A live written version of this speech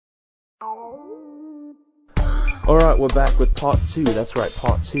Alright, we're back with part 2. That's right,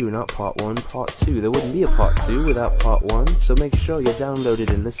 part 2, not part 1, part 2. There wouldn't be a part 2 without part 1, so make sure you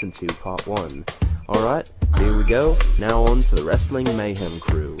downloaded and listened to part 1. Alright, here we go. Now on to the Wrestling Mayhem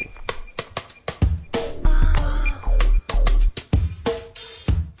crew.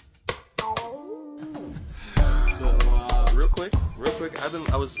 Real quick,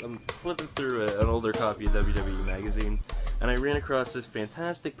 I'm flipping through an older copy of WWE Magazine, and I ran across this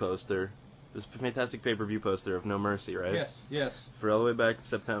fantastic poster. This fantastic pay-per-view poster of No Mercy, right? Yes. For all the way back to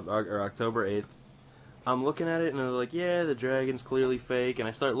September or October 8th. I'm looking at it and I'm like, yeah, the dragon's clearly fake. And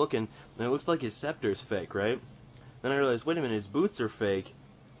I start looking, and it looks like his scepter's fake, right? Then I realize, wait a minute, his boots are fake.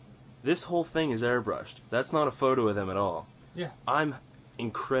 This whole thing is airbrushed. That's not a photo of them at all. Yeah. I'm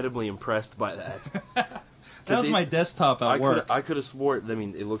incredibly impressed by that. That was my desktop at work. I could have swore, I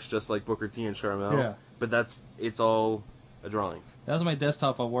mean, it looks just like Booker T and Sharmell. Yeah. But it's all a drawing. That was my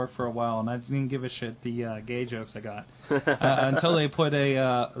desktop at work for a while, and I didn't give a shit the gay jokes I got until they put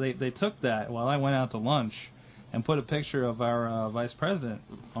they took that while I went out to lunch and put a picture of our vice president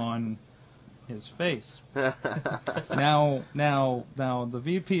on his face. now the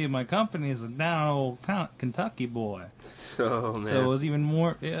VP of my company is now Kentucky boy. So man. So it was even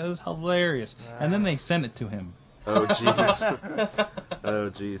more. It was hilarious. And then they sent it to him. Oh jeez. Oh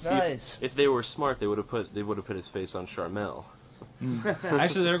jeez. Nice. If they were smart, they would have put his face on Sharmell.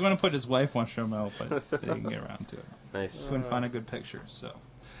 Actually, they were going to put his wife on Sharmell, but they didn't get around to it. Nice. Couldn't find a good picture. So,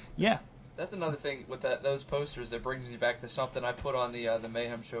 yeah. That's another thing with those posters that brings me back to something I put on the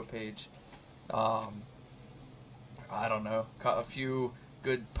Mayhem Show page. I don't know, a few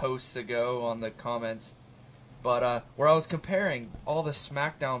good posts ago on the comments, but where I was comparing all the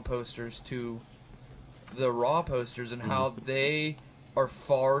SmackDown posters to the Raw posters and how they are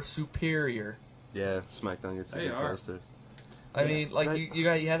far superior. Yeah, SmackDown gets a good poster. I mean, like you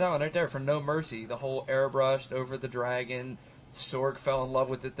had that one right there for No Mercy, the whole airbrushed over the dragon. Sorg fell in love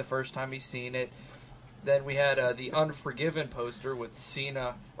with it the first time he seen it. Then we had the Unforgiven poster with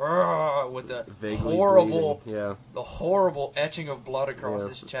Cena with the horrible, the horrible etching of blood across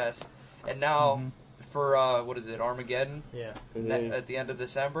his chest. And now for Armageddon? Yeah. At the end of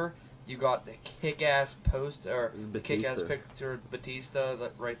December, you got the kick-ass poster, or the kick-ass picture of Batista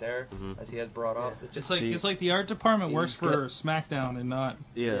right there, as he has brought up. Yeah. It's like the art department works for SmackDown and not.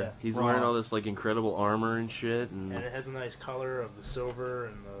 Yeah, he's Raw. wearing all this like incredible armor and shit, and it has a nice color of the silver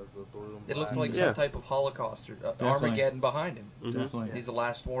and the blue and black. It looks like some type of Holocaust or Armageddon behind him. Definitely. He's the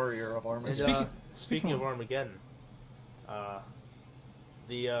last warrior of Armageddon. And, speaking of Armageddon,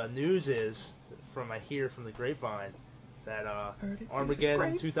 the news is I hear from the grapevine that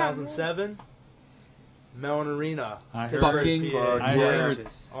Armageddon 2007, Mellon Arena. I heard. Fucking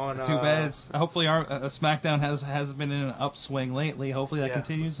gorgeous. On, too bad. Hopefully, our SmackDown has been in an upswing lately. Hopefully, that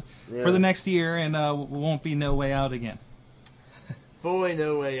continues for the next year, and won't be No Way Out again. Boy,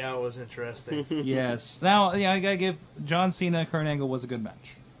 No Way Out was interesting. Yes. Now, I gotta give John Cena, Kurt Angle was a good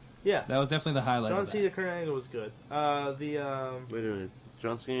match. Yeah, that was definitely the highlight. John Cena, Kurt Angle was good. Wait a minute,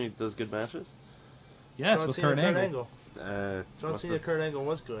 John Cena does good matches? Yes, John with Cena, Kurt Angle. John Cena, Kurt Angle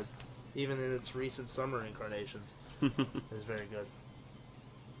was good, even in its recent summer incarnations. It was very good.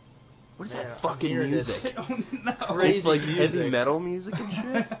 What is that fucking music? Oh, no. Crazy it's like music. heavy metal music and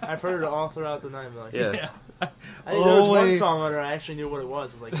shit? I've heard it all throughout the night. Like, yeah. I think there was one song on it I actually knew what it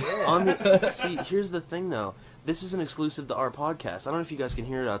was. I'm like, yeah. See, here's the thing, though. This isn't exclusive to our podcast. I don't know if you guys can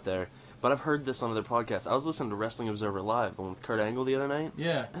hear it out there, but I've heard this on other podcasts. I was listening to Wrestling Observer Live, the one with Kurt Angle the other night.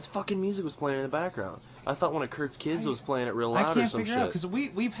 Yeah. That fucking music was playing in the background. I thought one of Kurt's kids was playing it real loud or some shit. I can't figure out, because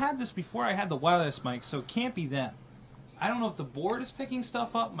we've had this before. I had the wireless mic, so it can't be them. I don't know if the board is picking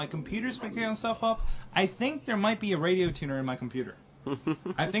stuff up, my computer's picking stuff up. I think there might be a radio tuner in my computer.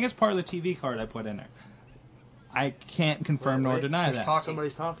 I think it's part of the TV card I put in there. I can't confirm nor deny that.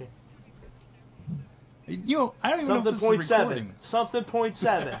 Somebody's talking. I don't even know if this is recording. Something point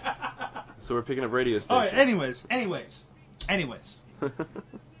seven. So we're picking up radio stations. All right, anyways.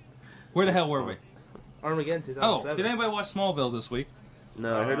 Where the hell were we? Armageddon 2007. Oh, did anybody watch Smallville this week?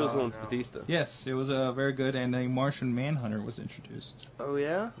 No, I heard it was one with Batista. Yes, it was very good, and a Martian Manhunter was introduced. Oh,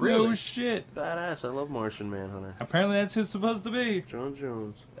 yeah? Really? Oh, shit. Badass. I love Martian Manhunter. Apparently that's who's supposed to be. John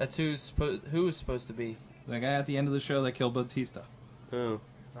Jones. That's who is supposed to be. The guy at the end of the show that killed Batista. Oh.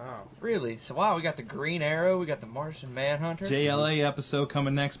 Really? So, wow, we got the Green Arrow, we got the Martian Manhunter. JLA episode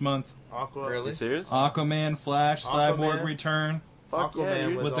coming next month. Really? You serious? Aquaman, Flash, Cyborg return. Fuck yeah,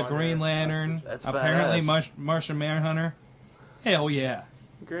 dude. With the Green Lantern. That's apparently badass. Martian Manhunter. Hell yeah.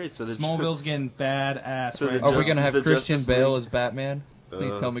 Great. So Smallville's getting badass. Are we going to have Christian Bale as Batman?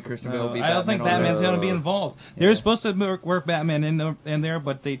 Please tell me Christian Bale will be I don't think Batman on Batman's there. going to be involved. They were supposed to work Batman in there,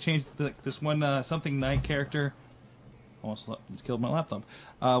 but they changed this one something Night character. Almost killed my laptop.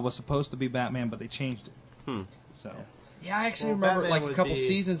 Was supposed to be Batman, but they changed it. So. Yeah, I actually Well, remember Batman like a would couple be-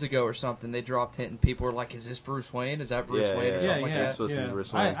 seasons ago or something, they dropped hint and people were like, "Is this Bruce Wayne? Is that Bruce Yeah, Wayne?" Or yeah. something like yeah, that. supposed to be yeah.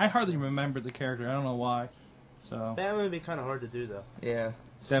 Bruce Wayne. I hardly remember the character. I don't know why. So Batman would be kind of hard to do, though. Yeah.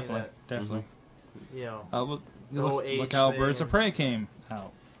 Seeing definitely, that, definitely. You know, Well, The whole age look how thing Birds of and- Prey came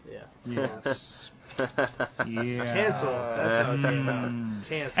out. yeah. Yes. yeah. Cancel. That's how it came out. Mm.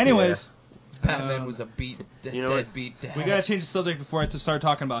 Cancel. Anyways, Batman was a You know what? deadbeat dad. we gotta change the subject before I start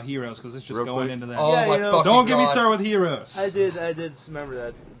talking about heroes because it's just Real going quick. into that. Oh Yeah, my you know- fucking Don't get me God. started with heroes. I did remember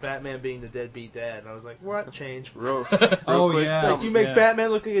that Batman being the deadbeat dad, and I was like, "What change?" Real Oh, quick, yeah. Like, you make Yeah. Batman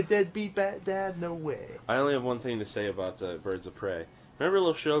look like a deadbeat dad? No way. I only have one thing to say about Birds of Prey. Remember a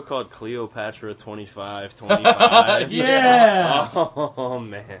little show called Cleopatra 2525? Yeah. Oh,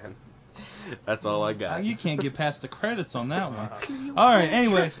 man. That's all I got. You can't get past the credits on that one. All right.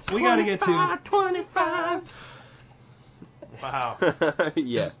 Anyways, we gotta get to. 25. Wow.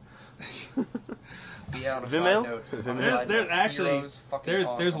 Yeah. Yeah, on a Vimeo? side note. Vimeo? On a There's, side there's note, actually Heroes, fucking there's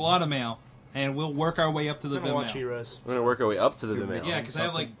awesome. a lot of mail, and we'll work our way up to the I'm gonna watch Vimeo. Heroes. We're going to work our way up to the Vimeo. Yeah, because I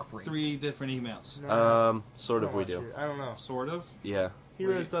have like Something great. 3 different emails. No, Sort I of don't we watch do. Heroes. I don't know. Sort of. Yeah.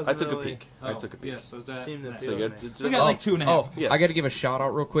 Heroes doesn't I took a really peek. I Oh, took a peek. Yeah, so is that. seem to that- So appeal you to got, me. we got like 2.5. Oh, Yeah. I got to give a shout out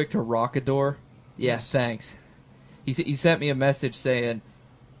real quick to Rockador. Yes. Thanks. He sent me a message saying,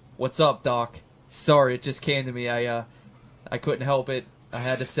 "What's up, Doc? Sorry, it just came to me. I couldn't help it. I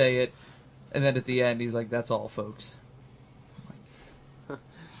had to say it." And then at the end, he's like, "That's all, folks."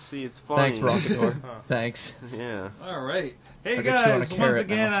 See, it's funny. Thanks, Rockador. Huh. Thanks. Yeah. All right. Hey I got you on a guys, once carrot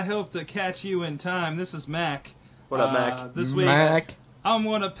again, now. I hope to catch you in time. This is Mac. What up, Mac? This week, Mac. I'm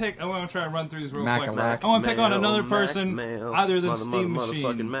gonna try to run through these real quick. Mac-a-lack. I want to pick on Mail, another Mac person mail. other than Mother, Steam mother, Machine.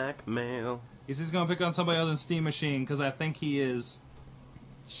 Motherfucking Mac mail. He's just gonna pick on somebody other than Steam Machine because I think he is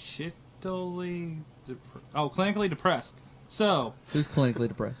clinically depressed. So, Who's clinically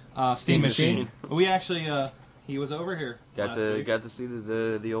depressed? Steam Machine. Machine. We actually, he was over here. Got last week. to see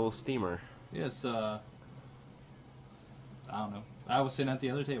the old steamer. Yes, I don't know. I was sitting at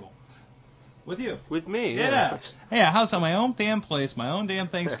the other table with you. With me. Yeah. Yeah, I was at my own damn place, my own damn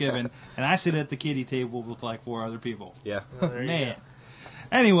Thanksgiving, and I sit at the kiddie table with like 4 other people. Yeah. Oh, there you Man. go.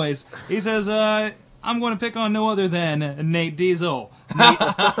 Anyways, he says, I'm going to pick on no other than Nate Diesel.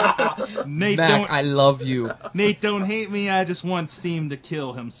 Nate Mac, I love you. Nate don't hate me, I just want Steam to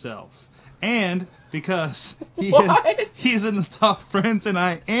kill himself. And because he's in the top friends and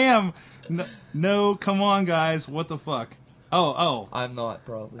I am. No, come on, guys. What the fuck? Oh. I'm not,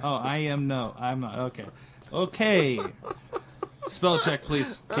 probably. Oh, I am no. I'm not. Okay. Okay. Spell check,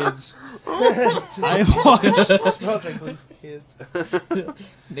 please, kids. I watched. Spell check, please, kids.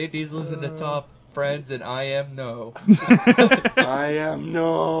 Nate Diesel's in the top friends, and I am no. I am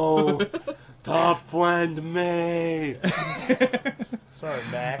no top friend me. Sorry,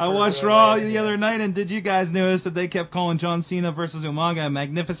 Mac. I watched Raw the other night, and did you guys notice that they kept calling John Cena versus Umaga a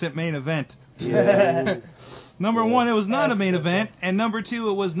magnificent main event? Yeah. Number one, it was not That's a main good. event, and number two,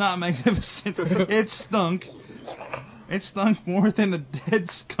 it was not magnificent. It stunk. It stunk more than a dead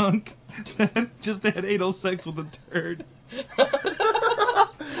skunk that just had anal sex with a turd.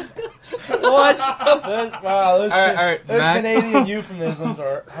 What? Those All right, those Mac. Canadian euphemisms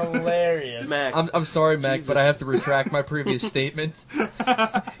are hilarious. Mac. I'm sorry, Mac, Jesus. but I have to retract my previous statement.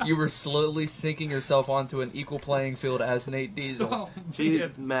 You were slowly sinking yourself onto an equal playing field as Nate Diesel. Oh, Gee,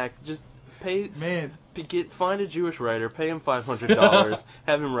 man. Mac, just pay. Man. Find a Jewish writer, pay him $500,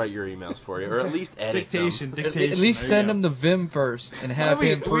 have him write your emails for you, or at least edit Dictation. them. At Dictation. least There send you him the Vim first and have go.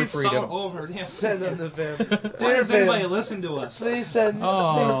 him We proofread saw him. over. Damn. Send them to Vim. Why Dear does anybody Vim, listen to us? please send.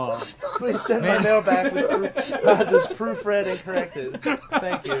 Oh. Please send my mail back with this proofread and corrected.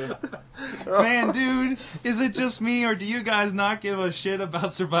 Thank you. Man, dude, is it just me, or do you guys not give a shit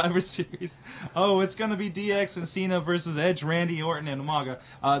about Survivor Series? Oh, it's gonna be DX and Cena versus Edge, Randy Orton, and Umaga.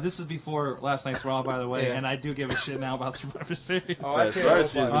 This is before last night's Raw, by the way, Yeah. and I do give a shit now about Survivor Series. Oh, I That's can't right, help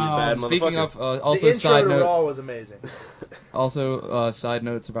she's it. gonna be a bad Speaking motherfucker. of, also The intro side to note, Raw was amazing. side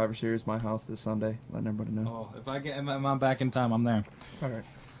note, Survivor Series, my house this Sunday. Letting everybody know. Oh, if I'm back in time, I'm there. All right.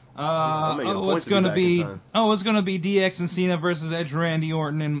 I'm making a point It's to be gonna back in be time. it's gonna be DX and Cena versus Edge, Randy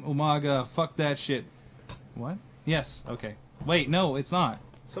Orton, and Umaga. Fuck that shit. What? Yes. Okay. Wait, no, it's not.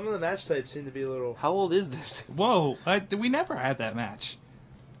 Some of the match types seem to be a little. How old is this? Whoa, we never had that match.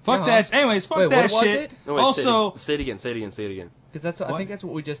 Fuck No. that. Anyways, fuck Wait, that what was shit. it? No, wait, Also, say it again. Say it again. Because I think that's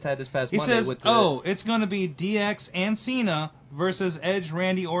what we just had this past He Monday. says, with the, it's going to be DX and Cena versus Edge,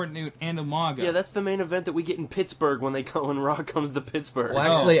 Randy Orton, and Umaga. Yeah, that's the main event that we get in Pittsburgh when Rock comes to Pittsburgh.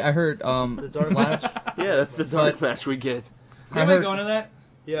 Well, actually, I heard The dark match? Yeah, that's the dark match we get. Is anybody going to that?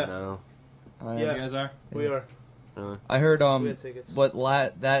 Yeah, No. You Yeah. guys are? we are. Really? I heard We had tickets.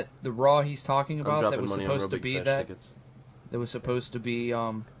 that the Raw he's talking I'm about that dropping was money on supposed to Rubik be Fetch that tickets. was supposed to be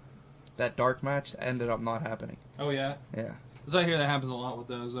that dark match ended up not happening. Oh, yeah? Yeah. Because I hear that happens a lot with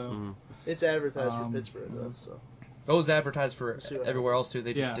those, though. Mhm. It's advertised for Pittsburgh, though, so. It was advertised for See what everywhere else too.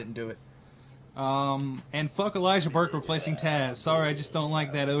 They just Yeah. didn't do it. And fuck Elijah Burke replacing Taz. Sorry, I just don't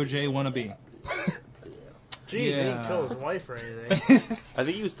like that OJ wannabe. Geez, he Yeah. didn't kill his wife or anything. I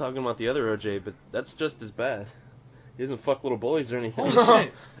think he was talking about the other OJ, but that's just as bad. He doesn't fuck little boys or anything. Holy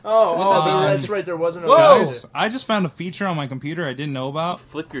shit. That's right, there wasn't a Whoa! Guys, I just found a feature on my computer I didn't know about.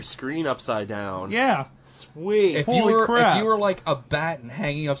 Flip your screen upside down. Yeah. Sweet. If Holy you were crap. if you were like a bat and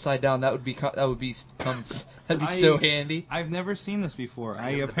hanging upside down, that'd be so handy. I've never seen this before. I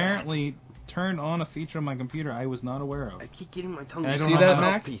apparently turned on a feature on my computer I was not aware of. I keep getting my tongue. I You don't see know that, how-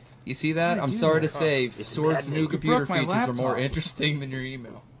 Mac? Mouthpiece. You see that? How I'm do sorry that? to say, It's Sword's bad new name. computer broke my features are more laptop. interesting than your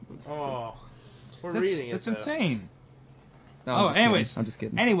email. Oh. We're That's, reading it, that's though. insane. No, Oh, I'm just kidding. anyways. I'm just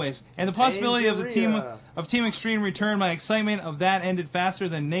kidding. Anyways, and the possibility of Dangeria. Team Extreme return, my excitement of that ended faster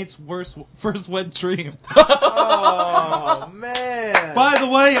than Nate's first wet dream. Oh, man. By the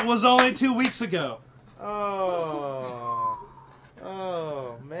way, it was only 2 weeks ago. Oh.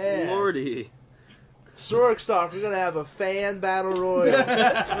 Oh, man. Lordy. Sorkstock, we're going to have a fan battle royal. We're going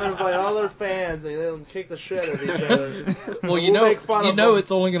to invite all our fans and they'll kick the shit out of each other. Well, We'll make fun of them.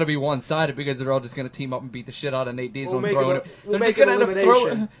 it's only going to be one-sided because they're all just going to team up and beat the shit out of Nate Diesel We'll and make throw it him. we'll They're make just going it to throw.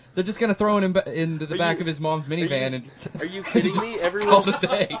 elimination. They're just going to throw him into the Are back you- of his mom's minivan and Are you kidding me? call it a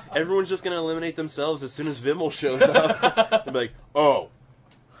day. Everyone's just gonna eliminate themselves as soon as Vimmel shows up. They'll be like, oh,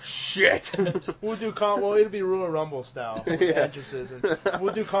 shit. We'll do well, it'll be Royal Rumble style with Yeah. entrances, and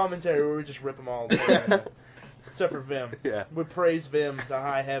we'll do commentary where we just rip them all apart. Except for Vim. Yeah. We praise Vim to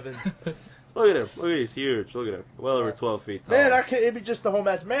high heaven. Look at him. Look at him. He's huge. Look at him. Well over 12 feet tall. Man, I can't. It'd be just the whole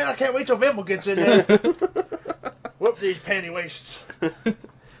match. Man, I can't wait till Vimble gets in there. Whoop these panty waists.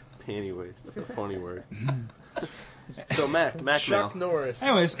 Panty waist. That's a funny word. So, Mac Chuck now. Norris.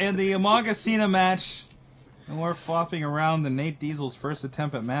 Anyways, and the Umaga Cena match, and we're flopping around the Nate Diesel's first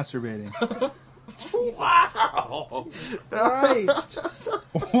attempt at masturbating. Wow. Christ.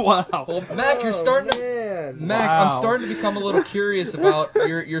 Wow. Well, Mac, you're starting to. Man. Mac, Wow. I'm starting to become a little curious about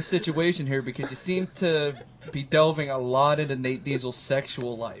your situation here because you seem to be delving a lot into Nate Diesel's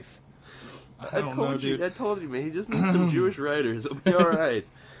sexual life. I don't know, dude. I told you, man. He just needs some Jewish writers. It'll be all right.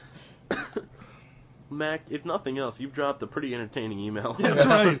 Mac, if nothing else, you've dropped a pretty entertaining email. Yeah, that's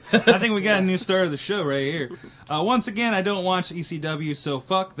right. I think we got a new star of the show right here. Once again, I don't watch ECW, so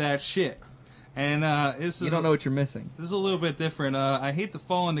fuck that shit. And this is You don't know what you're missing. This is a little bit different. I hate to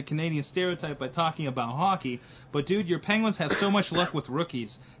fall into Canadian stereotype by talking about hockey, but dude, your Penguins have so much luck with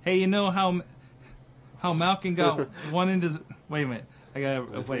rookies. Hey, you know how Malkin got one into? Wait a minute. I gotta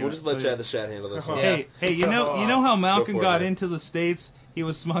wait. We'll just let Chad the Chat handle this one. Hey, you know how Malkin Go for it, got man. into the States? He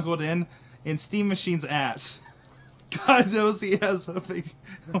was smuggled in Steam Machine's ass. God knows he has a big.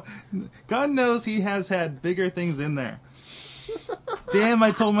 God knows he has had bigger things in there. Damn!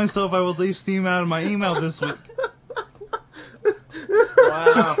 I told myself I would leave Steam out of my email this week.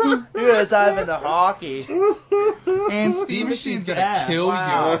 Wow. You're gonna dive into hockey. And Steam Steam Machine's Machine's gonna ass. kill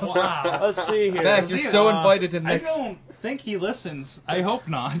Wow. you. Wow. Let's see here. Mac, you're so invited to I next don't think he listens. I hope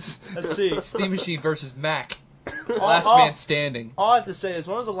not. Let's see. Steam Machine versus Mac. Last man standing. All I have to say is,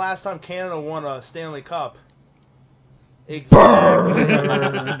 when was the last time Canada won a Stanley Cup? Exactly.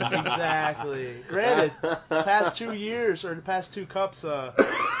 Exactly. Granted, the past 2 years, or the past 2 cups,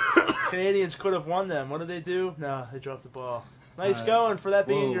 Canadians could have won them. What did they do? No, they dropped the ball. Nice going for that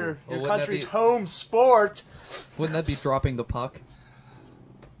being whoa. your Well, wouldn't country's that be- home sport. Wouldn't that be dropping the puck?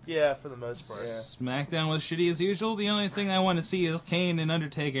 Yeah, for the most part, yeah. SmackDown was shitty as usual. The only thing I want to see is Kane and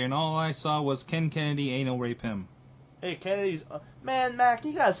Undertaker, and all I saw was Ken Kennedy anal rape him. Hey, Kennedy's... man, Mac,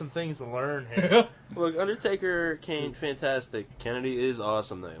 you got some things to learn here. Look, Undertaker, Kane, fantastic. Kennedy is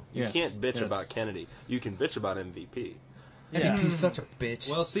awesome, though. You Yes, can't bitch yes. about Kennedy. You can bitch about MVP. Yeah. MVP's such a bitch.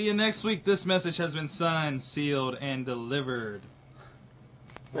 Well, see you next week. This message has been signed, sealed, and delivered.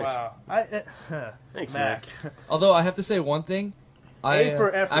 Wow. Thanks, Mac. Although I have to say one thing. A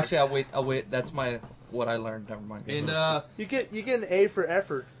for effort. Actually, I'll wait. That's what I learned. Never mind. And You get an A for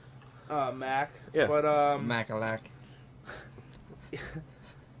effort, Mac. Yeah. But Macalac.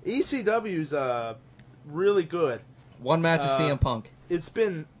 ECW's really good. One match of CM Punk.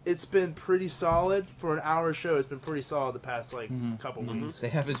 it's been pretty solid for an hour show. It's been pretty solid the past couple weeks. They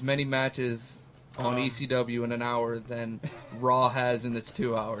have as many matches on ECW in an hour than Raw has in its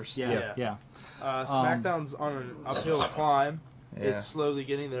 2 hours. Yeah. SmackDown's on an uphill climb. Yeah. It's slowly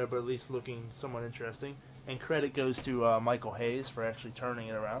getting there, but at least looking somewhat interesting. And credit goes to Michael Hayes for actually turning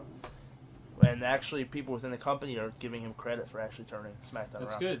it around. And actually, people within the company are giving him credit for actually turning SmackDown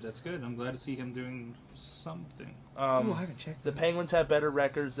around. That's good. I'm glad to see him doing something. Ooh, I haven't checked The this. Penguins have better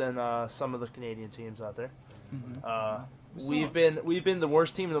records than some of the Canadian teams out there. Mm-hmm. We've been the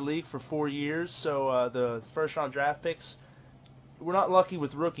worst team in the league for 4 years. So the first round draft picks, we're not lucky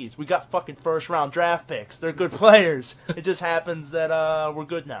with rookies. We got fucking first round draft picks. They're good players. It just happens that we're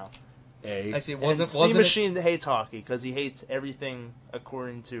good now. Actually, And wasn't Steam it? Machine hates hockey because he hates everything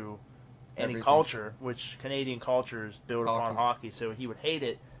according to any Everything. culture, which Canadian culture is built upon hockey. So he would hate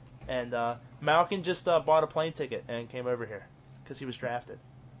it. And Malkin just bought a plane ticket and came over here because he was drafted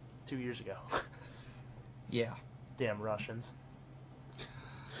 2 years ago. Yeah. Damn Russians.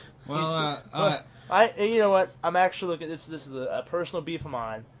 Well, You know what? I'm actually looking. This is a personal beef of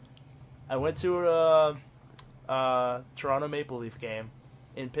mine. I went to a Toronto Maple Leaf game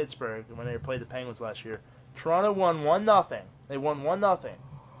in Pittsburgh when they played the Penguins last year. Toronto won 1-0. They won 1-0.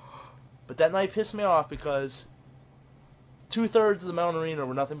 But that night pissed me off because 2/3 of the Mellon Arena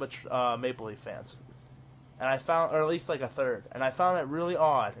were nothing but Maple Leaf fans. And I found, or at least like a third, and I found that really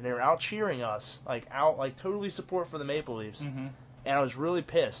odd. And they were out cheering us, like totally support for the Maple Leafs. mm-hmm. And I was really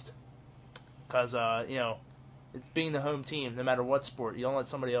pissed because it's being the home team. No matter what sport, you don't let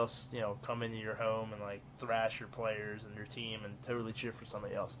somebody else come into your home and like thrash your players and your team and totally cheer for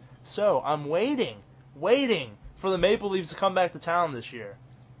somebody else. So I'm waiting for the Maple Leafs to come back to town this year,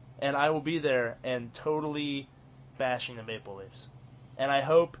 and I will be there and totally bashing the Maple Leafs. And I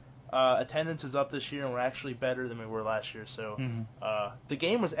hope attendance is up this year and we're actually better than we were last year. So the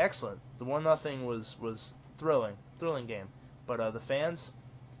game was excellent. The 1-0 was thrilling game. But the fans,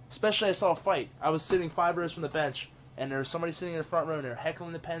 especially I saw a fight. I was sitting 5 rows from the bench, and there was somebody sitting in the front row, and they were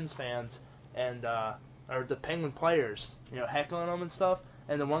heckling the Pens fans, and or the Penguin players, heckling them and stuff.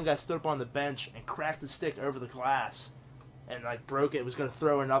 And the one guy stood up on the bench and cracked the stick over the glass, and like broke it. Was going to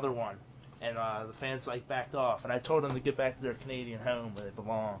throw another one, and the fans like backed off. And I told them to get back to their Canadian home where they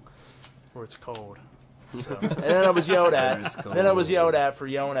belong, where it's cold. So, and then I was yelled at. Then I was yelled at for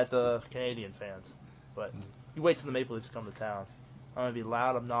yelling at the Canadian fans, but. You wait till the Maple Leafs come to town. I'm going to be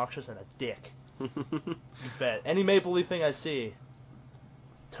loud, obnoxious, and a dick. You bet. Any Maple Leaf thing I see,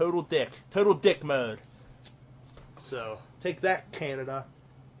 total dick mode. So, take that, Canada.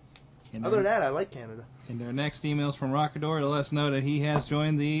 Other than that, I like Canada. And our next email's from Rockador to let us know that he has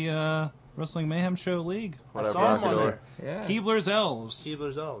joined the Wrestling Mayhem Show League. I saw him on there. Yeah. Keebler's Elves.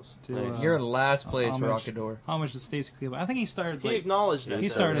 Keebler's Elves. Nice. You're in last place, homage- Rockador. Homage to Stacy Keebler. I think he started He late. acknowledged that. He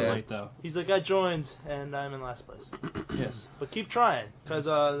so started Yeah. late, though. He's like, I joined, and I'm in last place. Yes. But keep trying, because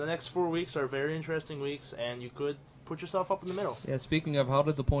the next 4 weeks are very interesting weeks, and you could put yourself up in the middle. Yeah, speaking of, how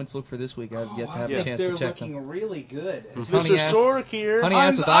did the points look for this week? I've yet to have a chance to check them. really good. Honey Mr. ass- Sorek here. Honey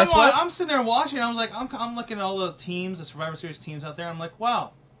ass with eye sweat? I'm sitting there watching. I was like, I'm looking at all the teams, the Survivor Series teams out there. I'm like,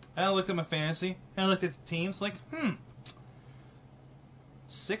 wow. And I looked at my fantasy, and I looked at the teams, like,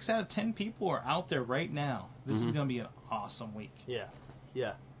 6 out of 10 people are out there right now. This is going to be an awesome week. Yeah.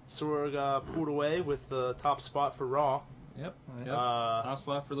 Sorek pulled away with the top spot for Raw. Yep. Nice. Yep. Top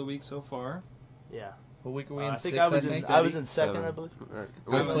spot for the week so far. Yeah. What week are we in? I think 6, I was think? in. I was in second, 7. I believe.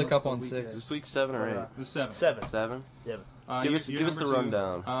 Go click up on Week 6. Is this week 7 or 8? The 7. 7. 7? Yeah. Give us the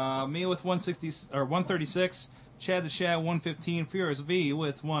rundown. Me with 160 or 136. Chad the Shad 115. Furious V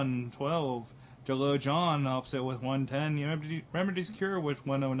with 112. Jalo John upset with 110. Remedy's Cure with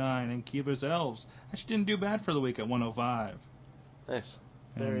 109. And Keebler's Elves actually didn't do bad for the week at 105. Nice.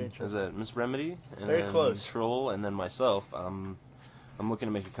 Very Is interesting. that Miss Remedy? And Very then close. Troll, and then myself. I'm looking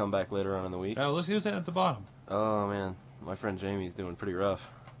to make a comeback later on in the week. Oh, let's see who's at the bottom. Oh man, my friend Jamie's doing pretty rough.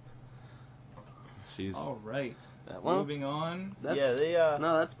 She's All right. well. Moving on. That's, Yeah, they.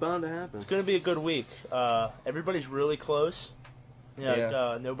 no, that's bound to happen. It's going to be a good week. Everybody's really close.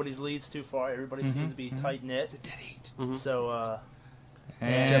 Yeah. Nobody's leads too far. Everybody Mhm, seems to be tight knit. Mhm. So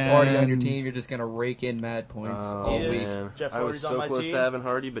And Jeff Hardy on your team, you're just going to rake in mad points all He is. week. Man. Jeff I was Hardy's on so my close team. to having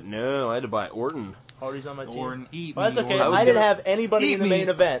Hardy, but no, I had to buy Orton. Hardy's on my team. Orton, eat Well, that's me, okay. I Orton. was I didn't gonna- have anybody Eat in the me. main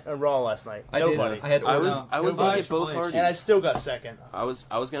event on Raw last night. I Nobody. did. I had I Orton. was Nobody looking at Triple both H. Hardys. And I still got second. I was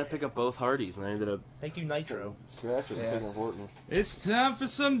gonna pick up both Hardys, and I ended up Thank you, Nitro. scratching Yeah. picking up Orton. It's time for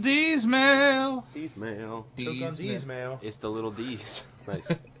some D's mail. D's mail. Choke on these, man. man. It's the little D's. Nice.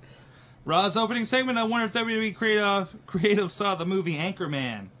 Raw's opening segment. I wonder if WWE creative saw the movie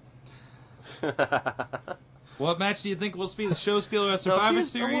Anchorman. What match do you think will be the show stealer at Survivor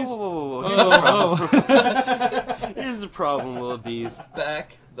Series? Whoa. Here's the problem, Lil D's.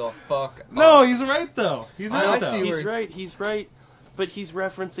 Back the fuck up. No, he's right though. He's right I though. see He's right. But he's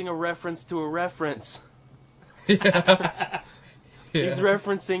referencing a reference to a reference. Yeah. He's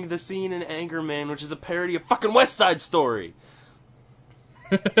referencing the scene in Anger Man, which is a parody of fucking West Side Story.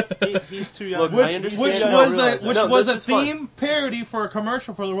 He's too young. Look, I understand. Which I was realize a which that. was this a is fun. theme parody for a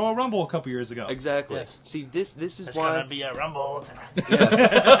commercial for the Royal Rumble a couple years ago. Exactly. Yes. See, this is It's why gonna be a rumble tonight.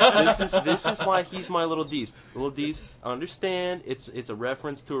 this is why he's my Little D's. Little D's, understand it's a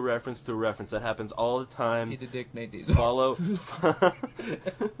reference to a reference to a reference. That happens all the time. Eat a dick, Nate Diesel. Follow.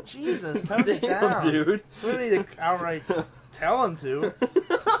 Jesus, tone it Damn, down, dude. We don't need to outright tell him to.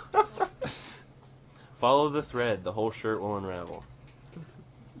 Follow the thread. The whole shirt will unravel.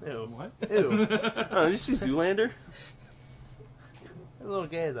 Ew. What? Ew. Oh, did you see Zoolander? A little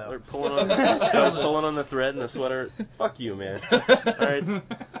gay Or though. pulling on the thread in the sweater. Fuck you, man. All right. I'm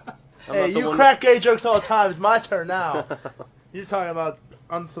Hey, not the you one- crack gay jokes all the time. It's my turn now. You're talking about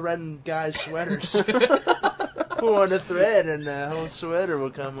unthreading guys' sweaters. Pull on the thread and the whole sweater will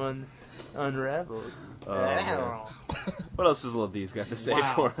come unraveled. Oh, man. What else has Little D's got to say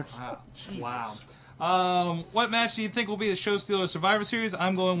for us? Wow. What match do you think will be the show stealer Survivor Series?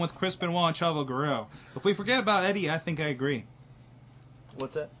 I'm going with Chris Benoit and Chavo Guerrero. If we forget about Eddie, I think I agree.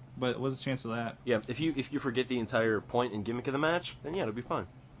 What's that? But what's the chance of that? Yeah, if you forget the entire point and gimmick of the match, then yeah, it'll be fine.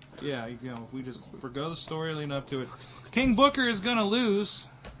 Yeah, if we just forgo the story leading up to it. King Booker is going to lose,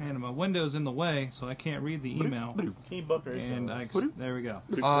 and my window's in the way, so I can't read the email. King Booker is And gonna there we go.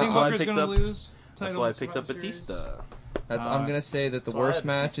 That's King why I Booker's picked going to up- lose. That's Title why I of picked up Survivor Series. Batista. I'm gonna say that the So I worst had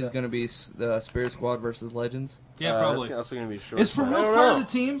match Batista. is gonna be the Spirit Squad versus Legends. Yeah, probably. That's also going to be short. Is match. Farouk I don't part know. of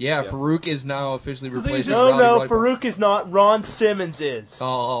the team? Yeah, Yeah. Farouk is now officially Because they replacing just- No, Roddy no, Roddy Farouk is not. Ron Simmons is.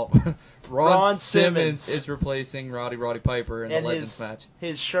 Oh, Ron Simmons Simmons is replacing Roddy Piper in And the Legends his- match.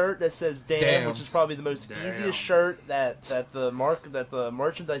 His shirt that says "Damn,", Damn. which is probably the most easiest shirt that the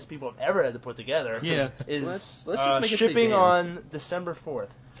merchandise people have ever had to put together. Yeah. Is Let's just make it say shipping damn. on December 4th.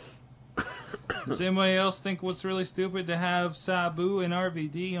 Does anybody else think what's really stupid to have Sabu and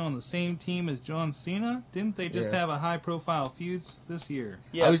RVD on the same team as John Cena? Didn't they just Yeah. have a high-profile feuds this year?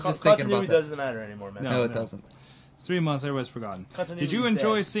 Yeah, I was just thinking about continuity that. doesn't matter anymore, man. No, it no. doesn't. It's 3 months, everybody's forgotten. Continuity's Did you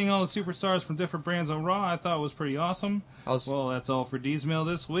enjoy dead. seeing all the superstars from different brands on Raw? I thought it was pretty awesome. I was Well, that's all for D's Mail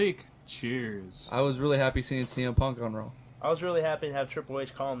this week. Cheers. really happy seeing CM Punk on Raw. I was really happy to have Triple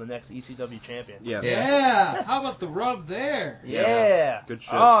H call him the next ECW champion. Yeah. Yeah. How about the rub there? Yeah. Good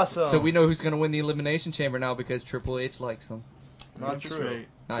shit. Awesome. So we know who's gonna win the Elimination Chamber now because Triple H likes them. Not That's true. right.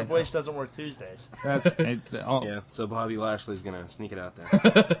 I Triple know. H doesn't work Tuesdays. That's Yeah, so Bobby Lashley's going to sneak it out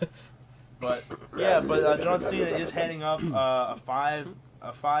there. But John Cena is heading up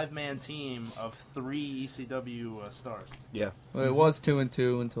a five-man team of 3 ECW stars. Yeah. Well, it was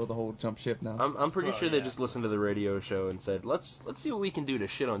 2-2 until the whole jump ship now. I'm pretty Well, sure they yeah. just listened to the radio show and said, let's see what we can do to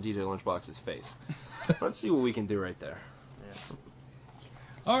shit on DJ Lunchbox's face. Let's see what we can do right there.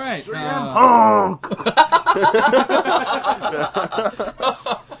 all right.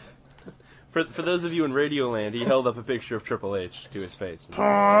 For those of you in Radioland, he held up a picture of Triple H to his face. The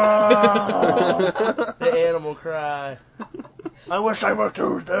animal cry. I wish I were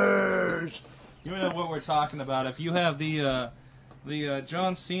Tuesdays. You know what we're talking about. If you have the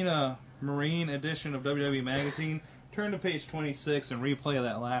John Cena Marine edition of WWE Magazine, turn to page 26 and replay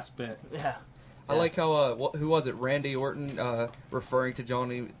that last bit. Yeah. I like how who was it? Randy Orton referring to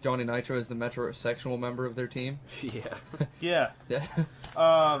Johnny Nitro as the metrosexual member of their team. Yeah. Yeah. Yeah.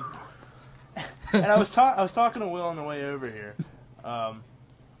 And I was talking to Will on the way over here.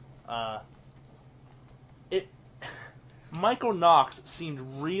 Michael Knox seemed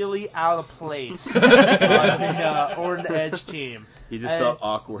really out of place on the Orton Edge team. He just And felt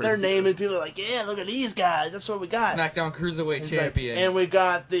awkward. They're naming people like, yeah, look at these guys. That's what we got. SmackDown Cruiserweight He's like, Champion. and we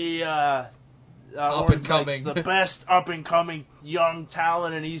got the Up Orton's and coming. like, the best up and coming young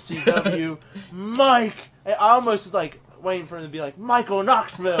talent in ECW, Mike. And I almost was like waiting for him to be like Michael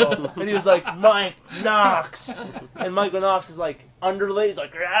Knoxville, and he was like Mike Knox, and Michael Knox is like underlay. He's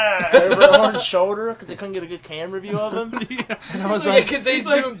like over his shoulder because they couldn't get a good camera view of him. And I was Yeah, like, because they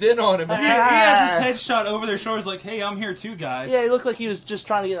zoomed in on him. He had his headshot over their shoulders like, hey, I'm here too, guys. yeah, he looked like he was just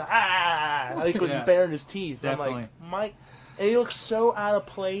trying to get like with Yeah. his baring his teeth. I'm Definitely. like Mike, and he looks so out of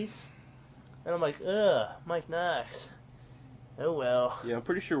place, and I'm like, ugh, Mike Knox. Oh well. Yeah, I'm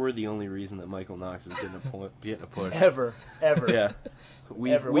pretty sure we're the only reason that Michael Knox is getting a push. Ever. Yeah.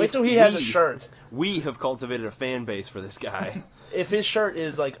 Ever. Wait till he has a shirt. We have cultivated a fan base for this guy. If his shirt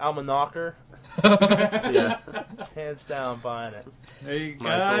is like I'm a knocker, Yeah. Hands down, buying it. Hey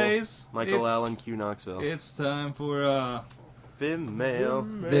guys, Michael Allen, Q Knoxville. It's time for Vim mail.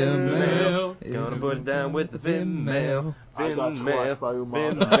 Vim mail. Gonna put it down with the Vim mail. I got Vim mail. squashed by Vim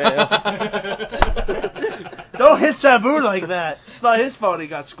Umaga. mail. Don't hit Sabu like that. It's not his fault he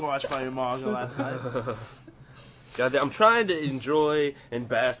got squashed by Umaga last night. God, I'm trying to enjoy and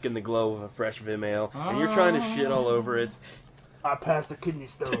bask in the glow of a fresh Vim ale, and you're trying to shit all over it. I passed the kidney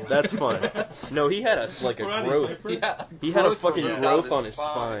stone. That's fun. No, he had a growth. Yeah. He had a Growth fucking removed growth out on of his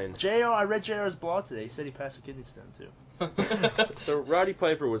spine. I read JR's blog today. He said he passed the kidney stone too. So Roddy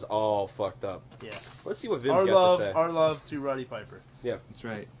Piper was all fucked up. Yeah. Let's see what Vim's got to say. Our love to Roddy Piper. That's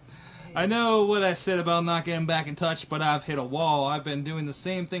right. I know what I said about not getting back in touch, but I've hit a wall. I've been doing the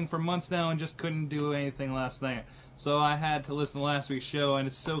same thing for months now and just couldn't do anything last night. So I had to listen to last week's show, and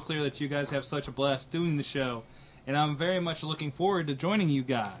it's so clear that you guys have such a blast doing the show. And I'm very much looking forward to joining you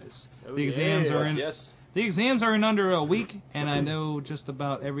guys. The exams are in. Yes. The exams are in under a week, and I know just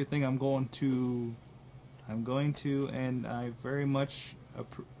about everything I'm going to, and I very much.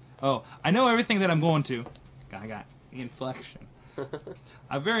 I know everything that I'm going to. I got inflection.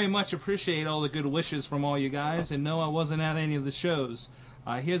 I very much appreciate all the good wishes from all you guys, and no, I wasn't at any of the shows.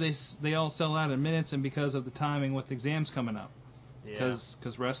 I hear they all sell out in minutes, and because of the timing with exams coming up. Yeah.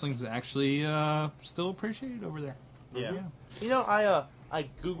 Because wrestling's actually still appreciated over there. Yeah. You know, I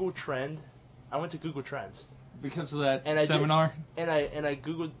Googled Trend. I went to Google Trends. Because of that And I seminar. And I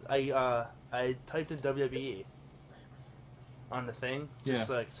Googled I typed in WWE on the thing just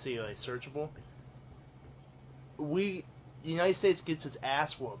to see like searchable. The United States gets its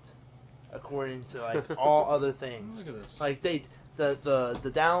ass whooped according to like all other things. Look at this. Like the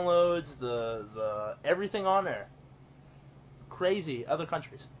downloads, the everything on there. Crazy other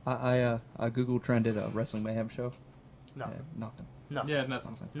countries. I Google trended a Wrestling Mayhem show. No. Nothing. No. Yeah,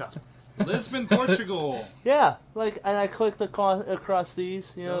 nothing. No. Lisbon, Portugal. Yeah, like and I clicked across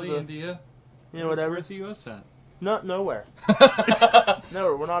these, Delhi, India. Whatever. Where's the U.S. at? Nowhere.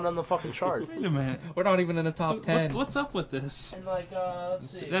 Nowhere. We're not on the fucking chart. Wait a minute. We're not even in the top 10. What's up with this? And like, let's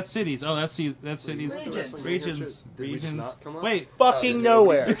see. That's cities. Oh, that's cities. Regions. Regions. Did we just not come up? Wait, Fucking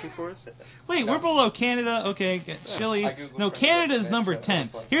nowhere. Searching for us? wait. We're below Canada. Okay, Chile. I Googled No, for Canada is Wrestling number Mayhem, 10.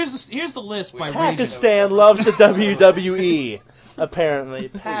 so it's Here's the list by region. Pakistan loves the WWE. Apparently,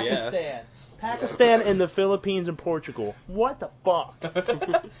 Pakistan. Pakistan and the Philippines and Portugal. What the fuck?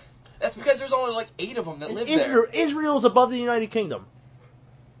 That's because there's only like 8 of them that live Israel. there. Israel's above the United Kingdom.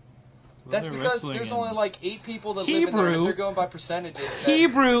 That's They're because wrestling there's in only like 8 people that live in there, Hebrew. and they're going by percentages.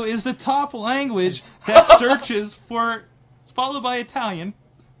 Hebrew is the top language that searches for, followed by Italian,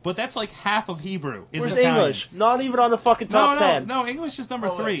 but that's like half of Hebrew. Is Where's Italian. English? Not even on the fucking top 10. No, English is number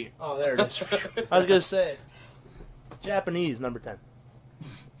 3. Oh, there it is. I was gonna say, Japanese number 10.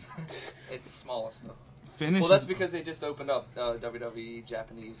 It's the smallest though. Finnish. Well, that's because they just opened up WWE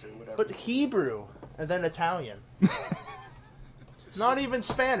Japanese or whatever. But Hebrew and then Italian. Not even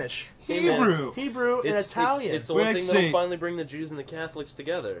Spanish. Hebrew. Hebrew and Italian. It's the one We'd thing say- that'll finally bring the Jews and the Catholics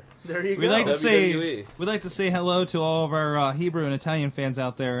together. There you We'd go. like to WWE. say hello to all of our Hebrew and Italian fans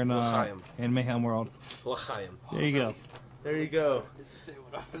out there L'chaim. in Mayhem World. L'chaim. There you go. There you go. Say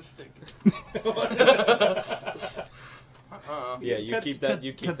what I was thinking. Yeah, you keep that.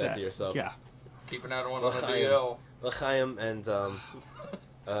 You keep that to yourself. Yeah. Keeping out one on the L'chaim. DL. L'chaim and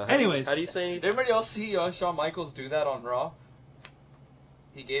Anyways. how do you say? Did everybody else see Shawn Michaels do that on Raw?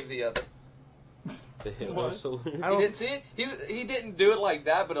 He gave the The hit What? salute? I You don't- didn't see it? He didn't do it like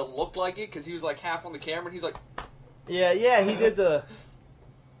that, but it looked like it because he was like half on the camera and he's like, Yeah, he did the.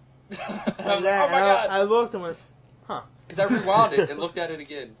 I was that, like, oh my and god. I looked and went, huh. Because I rewound it and looked at it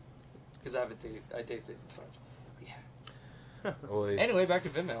again. Because I taped it. So. Yeah. Oy. Anyway, back to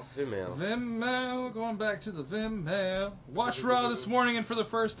Vimeo. Vimeo. Vimeo, going back to the Vimeo. Watched Raw this morning, and for the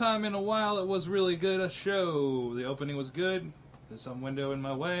first time in a while, it was really good a show. The opening was good. There's some window in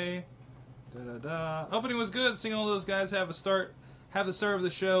my way. Opening was good. Seeing all those guys have the start of the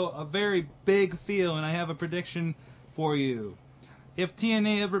show, a very big feel, and I have a prediction for you. If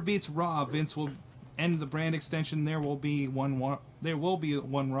TNA ever beats Raw, Vince will end the brand extension. There will be one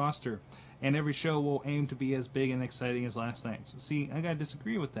roster, and every show will aim to be as big and exciting as last night's. See, I gotta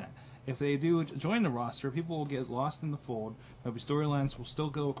disagree with that. If they do join the roster, people will get lost in the fold. Maybe storylines will still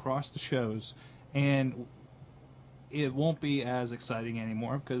go across the shows, and it won't be as exciting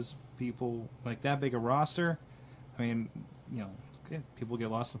anymore because people like that big a roster. I mean, people get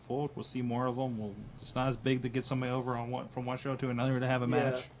lost in the fold. We'll see more of them. It's not as big to get somebody over from one show to another to have a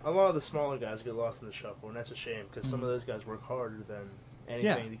match. Yeah, a lot of the smaller guys get lost in the shuffle, and that's a shame because some of those guys work harder than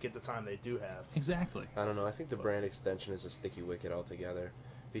anything to get the time they do have. Exactly. I don't know. I think the brand extension is a sticky wicket altogether.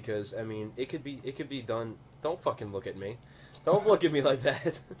 because I mean it could be done. Don't fucking look at me. Don't look at me like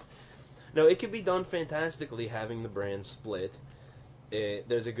that. No, it could be done fantastically having the brands split.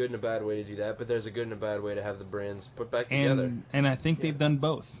 There's a good and a bad way to do that, but there's a good and a bad way to have the brands put back together. And I think they've done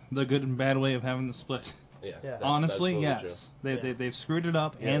both. The good and bad way of having the split. Yeah, Yeah. that's Honestly, absolutely yes. Yeah. They've screwed it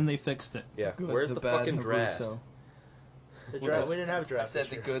up Yeah. and they fixed it. true. Yeah, Good, where's the the bad, fucking and the draft? Russo. The What's draft. this? We didn't have a I draft. said this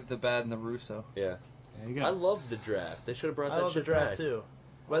the year. good, the bad, and the Russo. Yeah, There you go. I love the draft. They should have brought I that love the shit draft back. too.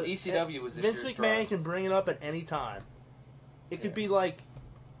 Well, ECW was this Vince year's McMahon draft. can bring it up at any time. It could Yeah. be like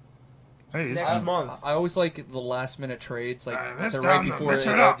Hey, it's next time. month. I always like the last minute trades, like Let's the right down the- before mix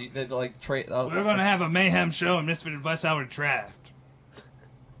they, it up. they like trade. We're going to have a mayhem show and Misfit Advice Hour draft.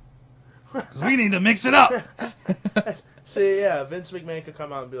 'Cause we need to mix it up. See, yeah, Vince McMahon could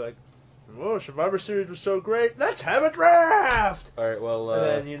come out and be like, "Whoa, Survivor Series was so great. Let's have a draft." All right, well, And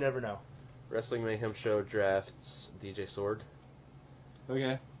then you never know. Wrestling Mayhem Show drafts DJ Sorg,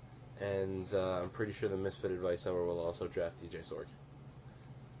 Okay. and I'm pretty sure the Misfit Advice Hour will also draft DJ Sorg.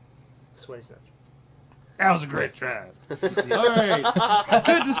 Sweaty snatch. That was a great draft. All right.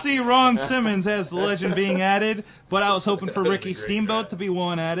 Good to see Ron Simmons as the legend being added, but I was hoping for That'd be Ricky a great Steamboat draft. to be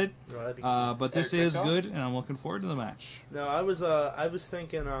one added. No, that'd be cool. But this Eric is Bischoff? good, and I'm looking forward to the match. No, I was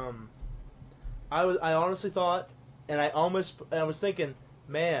thinking, I honestly thought, and I was thinking,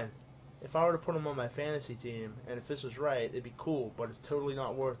 man, if I were to put him on my fantasy team, and if this was right, it'd be cool, but it's totally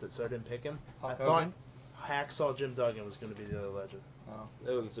not worth it, so I didn't pick him. Hulk I thought Hogan? Hacksaw Jim Duggan was going to be the other legend.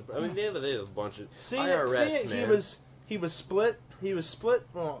 That wouldn't surprise. I mean, they have a bunch of Seeing IRS, man. he was split. He was split.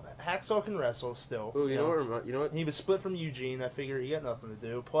 Well, Hacksaw can wrestle still. Oh, you know what? He was split from Eugene. I figure he got nothing to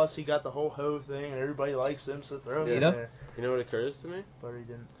do. Plus, he got the whole Ho thing, and everybody likes him, so throw him in Yeah. there. You know what occurs to me? But he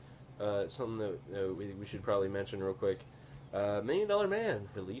didn't. Something that we should probably mention real quick. $1 Million Man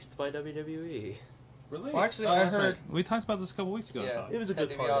released by WWE. Release. Well, actually, I that's heard- right. We talked about this a couple weeks ago. I Yeah, thought. It was a Ted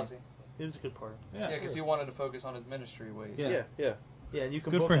good party. DiBiase. It was a good party. Yeah. Yeah, because he wanted to focus on his ministry ways. Yeah. Yeah. Yeah, and you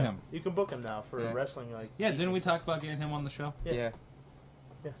can Good book for him. him. You can book him now for Yeah. wrestling. Like Yeah, didn't we teachers. talk about getting him on the show? Yeah. Yeah.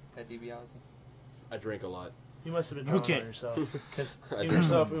 Yeah. Ted DiBiase. I drink a lot. You must have been drawing Okay. on yourself because I you do.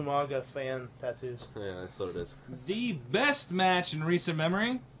 yourself Umaga fan tattoos. Yeah, that's what it is. The best match in recent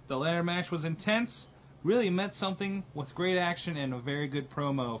memory. The ladder match was intense. Really meant something with great action and a very good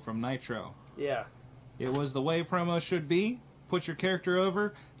promo from Nitro. Yeah, It was the way promo should be. Put your character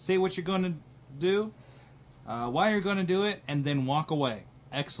over, say what you're going to do, why you're going to do it, and then walk away.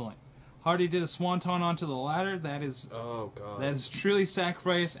 Excellent. Hardy did a swanton onto the ladder. That is Oh god. truly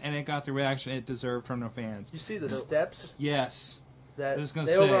sacrifice, and it got the reaction it deserved from the fans. you see the steps Yes. that I was gonna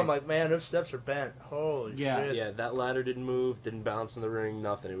they over. say. I'm like, man, those steps are bent. Holy Yeah. shit! Yeah, that ladder didn't move, didn't bounce in the ring,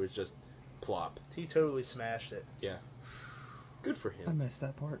 nothing. It was just plop. He totally smashed it. Yeah. Good for I him. missed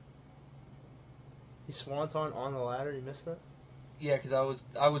that part. He swanton on the ladder. You missed that? Yeah, because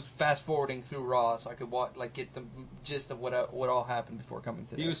I was fast forwarding through Raw, so I could get the gist of what all happened before coming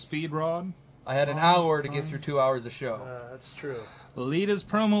to You this. speed rod. I had an hour to get through 2 hours of show. That's true. Lita's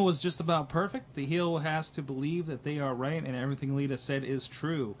promo was just about perfect. The heel has to believe that they are right, and everything Lita said is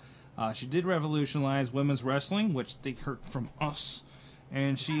true. She did revolutionize women's wrestling, which they heard from us,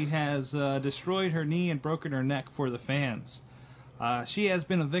 and she has destroyed her knee and broken her neck for the fans. She has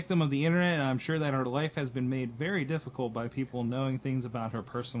been a victim of the internet, and I'm sure that her life has been made very difficult by people knowing things about her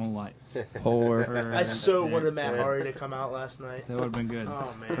personal life. Poor. I so wanted Matt Hardy to come out last night. That would have been good.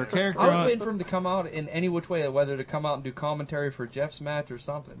 Oh man. Her character I was on- waiting for him to come out in any which way, whether to come out and do commentary for Jeff's match or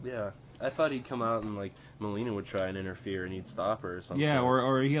something. Yeah. I thought he'd come out and like Melina would try and interfere and he'd stop her or something. yeah,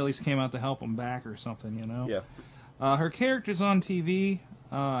 or he at least came out to help him back or something, you know? Yeah. Her characters on TV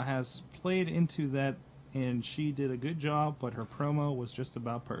has played into that, and she did a good job, but her promo was just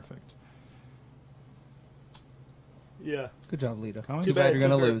about perfect. Yeah. Good job, Lita. Comments? Too bad you're it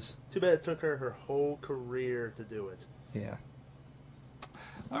gonna took her- lose. Too bad it took her whole career to do it. Yeah.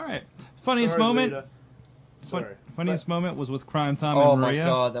 All right. Funniest Sorry, moment. Lita. fun- Sorry. funniest moment was with Crime Time Oh and my Maria.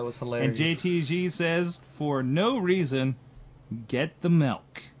 god, that was And hilarious. JTG says, for no reason, get the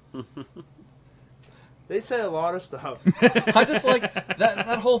milk. They say a lot of stuff. I just like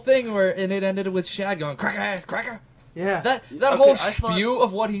that whole thing where and it ended with Shad going cracker ass cracker. Yeah. That Okay, whole I thought- spew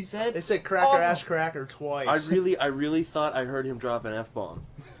of what he said. They said cracker Awesome. ass cracker twice. I really thought I heard him drop an F-bomb.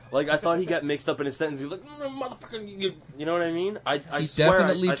 Like, I thought he got mixed up in his sentence. He was like, motherfucker, you know what I mean? I He swear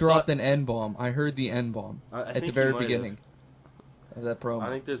definitely I dropped thought, an N-bomb. I heard the N-bomb I at think the he very might have. beginning of that promo. I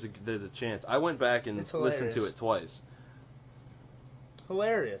think there's a chance. I went back and It's listened to hilarious. it twice.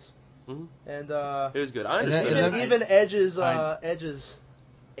 Hilarious. Mhm. And It was good. I And then- understand. and then- even Edge's I-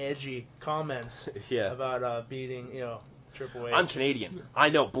 edgy comments yeah. about beating, Triple H. I'm Canadian. I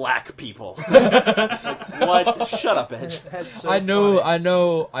know black people. What? Shut up, Edge. That's so I know funny.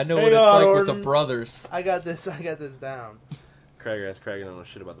 what Hang it's on, like with the Orton. brothers. I got this down. Craig asked Craig, I don't know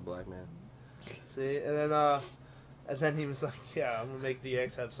shit about the black man. See, and then he was like, "Yeah, I'm gonna make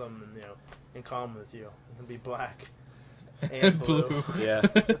DX have something, in common with you. I'm gonna be black and blue." Yeah.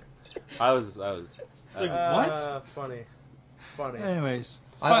 I was. It's like, what? Funny. Anyways,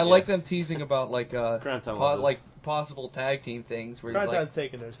 I like them teasing about like Crown Time will like possible tag team things where he's Crown like, Time's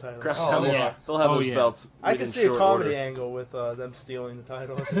taking those titles. Crown Oh, Time will- yeah. They'll have Oh, those yeah. belts. I within can see a short comedy order. angle with them stealing the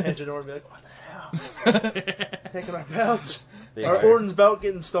titles and Edge and Orton be like, "What the hell? Taking our belts." They Or are. Orton's belt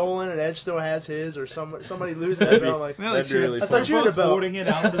getting stolen and Edge still has his, or somebody losing that belt. Like, well, That'd be really I thought you were the belt. holding it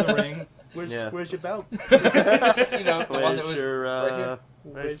out to the ring. Yeah. Where's your belt? you know, the one that Where's was your right here.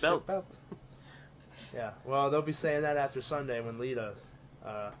 Where's belt? your belt? Yeah, well, they'll be saying that after Sunday when Lita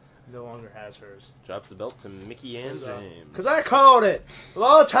no longer has hers. Drops the belt to Mickey and James. Because I called it a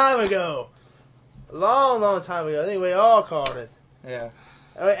long time ago. A long time ago. I think we all called it. Yeah,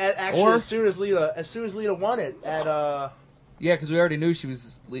 Actually, Or- as soon as Lita won it at yeah, because we already knew she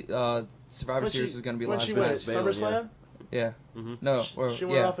was Survivor when Series was going to be when last she week. went Bayley, SummerSlam. Yeah, Mhm. no, or She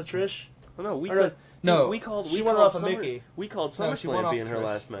went yeah, off of Trish. Well, no, we Or called. no, we called. she we went called off of Summer- Mickey. We called No, she went SummerSlam off being her Trish.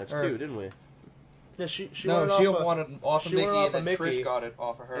 last match Or- too, didn't we? No, she no, went she off of, wanted off of she went Mickey, off and then of Mickey. Trish got it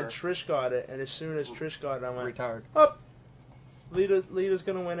off of her. and Trish got it, and as soon as Trish got it, I went, Retired. Lita's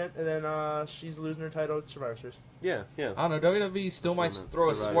gonna win it, and then she's losing her title at Survivor Series. Yeah, yeah. I don't know. WWE still might Survivor throw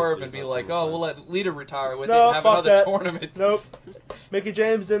a swerve and Series be on like, SummerSlam. "Oh, we'll let Lita retire with it No, and have fuck another that. tournament." Nope. Mickey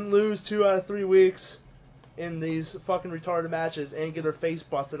James didn't lose 2 out of 3 weeks in these fucking retarded matches and get her face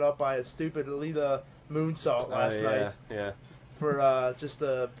busted up by a stupid Lita moonsault last yeah, night yeah. for just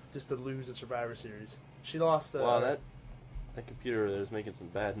to lose at Survivor Series. She lost. Wow, that computer over there is making some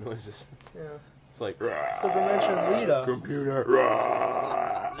bad noises. Yeah. It's like. Because we're mentioning Lita. Computer.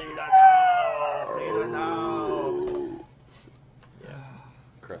 Lita, no.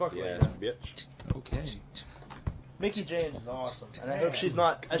 Crusty Fuck ass Lita. bitch. Okay. Mickey James is awesome, and I hope she's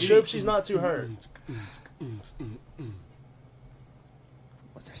not. I hope she's not too hurt.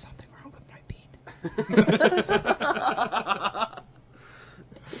 Was there something wrong with my beat?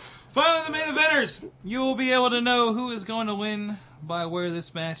 Finally, the main eventers. You will be able to know who is going to win by where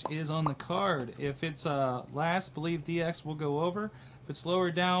this match is on the card. If it's last, believe DX will go over. If it's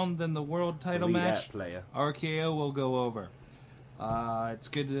lower down than the world title Believe match, that, player. RKO will go over. It's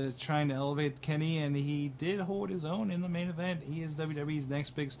good to trying to elevate Kenny, and he did hold his own in the main event. He is WWE's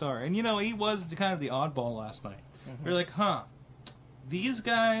next big star. And, he was kind of the oddball last night. We're like, these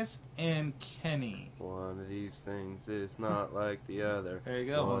guys and Kenny. One of these things is not like the other. There you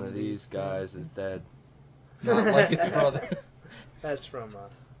go. One of these guys is dead. Not like its brother. That's from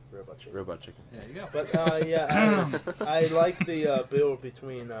Robot Chicken. Robot chicken. There you go. But yeah, I like the build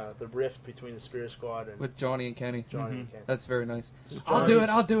between the rift between the Spirit Squad and With Johnny and Kenny. Johnny and Ken. That's very nice. Johnny's-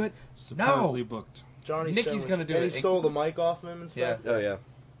 I'll do it. Superbly booked. Johnny's Nikki's so gonna much, do and it. he stole the mic off him and stuff. Yeah. Oh yeah.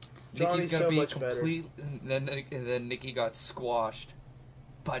 Johnny's Nikki's gonna so be much better. complete, and then Nikki got squashed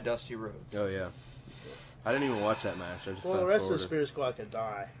by Dusty Rhodes. Oh yeah. I didn't even watch that match. I just Well, the fast rest of the forwarded. Spirit Squad can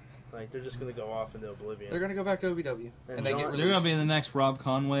die. Like they're just gonna go off into oblivion. They're gonna go back to OVW, And and then John- get They're released. going to be in the next Rob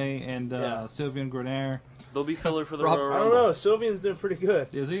Conway and Yeah. Sylvian Grenier. They'll be filler for the Rob- Royal I Rumble. don't know. Sylvian's doing pretty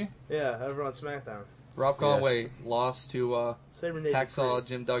good. Is he? Yeah, over on SmackDown. Rob Conway lost to Sabre Navy Hacksaw Creed.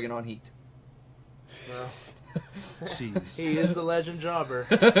 Jim Duggan on Heat. Well, Jeez. he is the legend jobber.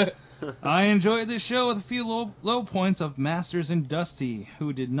 I enjoyed this show with a few low points of Masters and Dusty,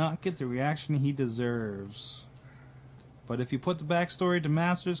 who did not get the reaction he deserves. But if you put the backstory to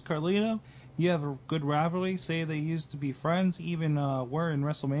Masters Carlito, you have a good rivalry. Say they used to be friends, even were in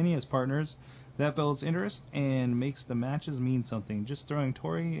WrestleMania as partners. That builds interest and makes the matches mean something. Just throwing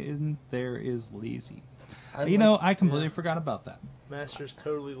Tori in there is lazy. I completely forgot about that. Masters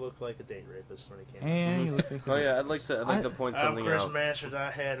totally looked like a date rapist when he came. And you look like Oh yeah, I'd like to point something out. Masters.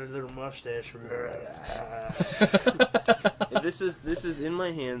 I had a little mustache. This is in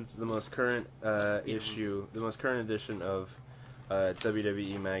my hands the most current issue, the most current edition of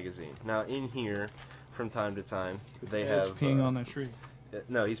WWE magazine. Now in here, from time to time, they Edge have peeing on that tree.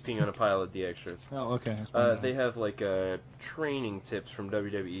 no, he's peeing on a pile of DX shirts. Oh, okay. They have like training tips from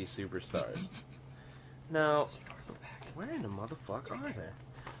WWE superstars. Now, where in the motherfucker are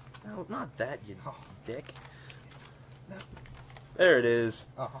they? No, not that, you dick. There it is.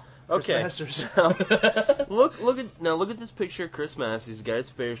 Uh-huh. Okay. Masters. look at this picture of Chris Masters. He's got his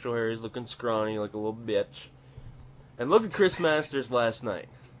facial hair. He's looking scrawny like a little bitch. And look at Chris Masters last night.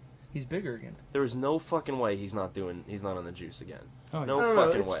 He's bigger again. There is no fucking way he's not on the juice again. Oh, No I don't know.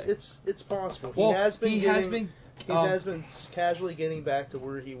 fucking way. It's possible. Well, he has been has been casually getting back to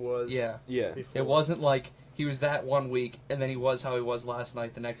where he was. Yeah. Yeah. Before. It wasn't like he was that one week and then he was how he was last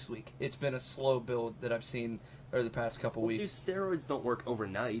night the next week. It's been a slow build that I've seen over the past couple Well, dude, weeks. steroids don't work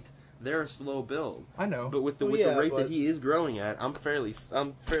overnight. They're a slow build. I know. But with the Well, with yeah, the rate but- that he is growing at, I'm fairly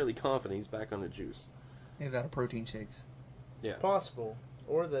confident he's back on the juice. They've got a protein shakes. Yeah. It's possible,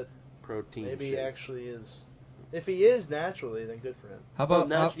 or that Protein. maybe he shake. actually is. If he is naturally, then good for him. How Well,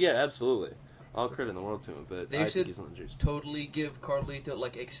 about yeah, absolutely. All credit in the world to him, but They I should- think he's on the juice. totally give Carlito,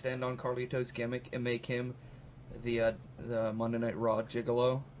 like extend on Carlito's gimmick and make him the Monday Night Raw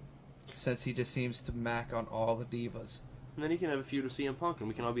gigolo, since he just seems to mac on all the divas. And then he can have a feud with CM Punk, and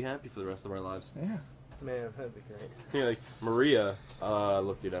we can all be happy for the rest of our lives. Yeah. Man, that'd be great. Yeah, like Maria.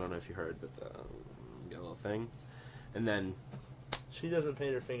 Look, dude, I don't know if you heard, but got a little thing, and then She doesn't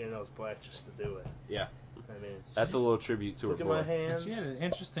paint her fingernails black just to do it. yeah, I mean, that's a little tribute to her look at boy. my hands. She had an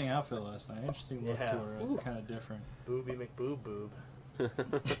interesting outfit last night. Interesting look Yeah. to her. It's Ooh. kind of different. Booby McBoob boob.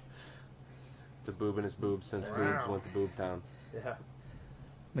 The boob in his boobs since Wow. boobs went to Boob Town. Yeah.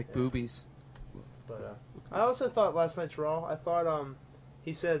 McBoobies. But I also thought last night's Raw. I thought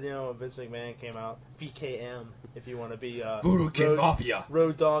he said Vince McMahon came out VKM if you want to be Voodoo Kid road, Mafia.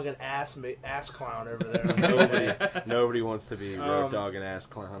 road dog and ass clown over there. Nobody wants to be road Um, dog and ass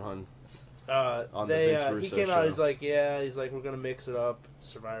clown on. On the they Vince he Russo came out. show. He's like we're gonna mix it up,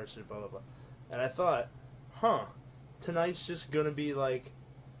 Survivor Series, blah blah blah. And I thought, tonight's just gonna be like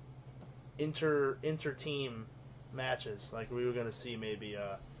inter team matches. Like we were gonna see maybe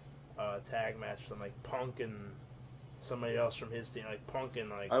a tag match from like Punk and somebody else from his team, like Punk and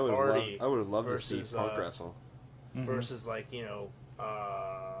like I would Hardy have loved to see versus, Punk wrestle. Mhm. versus like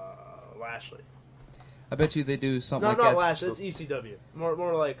Lashley. I bet you they do something No, like not that. Lashley. It's ECW.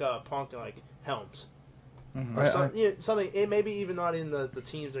 More like Punk and like Helms. Mhm. Or I- something. It maybe even not in the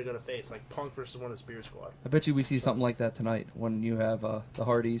teams they're gonna face, like Punk versus one of the Spear Squad. I bet you we see something like that tonight when you have the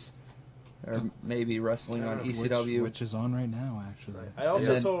Hardys, or maybe wrestling on ECW. which is on right now, actually. I and also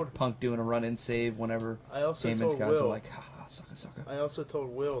then told Punk doing a run and save whenever I also Heyman's told guys Will are like, ha ha, sucker, sucker. I also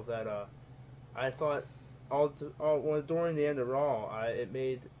told Will that I thought during the end of Raw,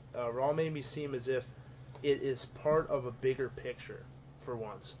 Raw made me seem as if it is part of a bigger picture for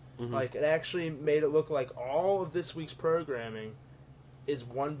once. Mhm. Like it actually made it look like all of this week's programming is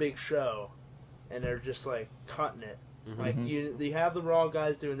one big show, and they're just like cutting it. Mhm. Like you have the Raw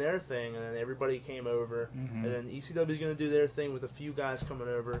guys doing their thing, and then everybody came over, Mhm. and then ECW is going to do their thing with a few guys coming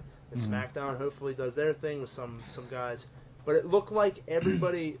over, and Mhm. SmackDown hopefully does their thing with some guys. But it looked like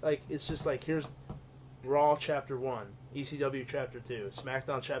everybody like it's just like here's Raw Chapter 1, ECW Chapter 2,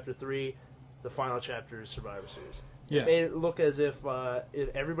 SmackDown Chapter 3, the final chapter is Survivor Series. Yeah. It made it look as if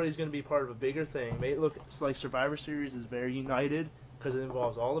everybody's going to be part of a bigger thing. Made it look like Survivor Series is very united because it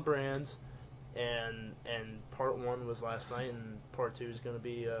involves all the brands, and part 1 was last night, and part 2 is going to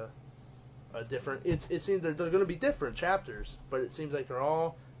be a different. It seems they're going to be different chapters, but it seems like they're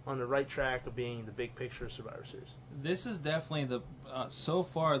all on the right track of being the big picture of Survivor Series. This is definitely so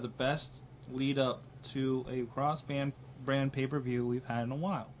far the best lead up to a cross brand pay-per-view we've had in a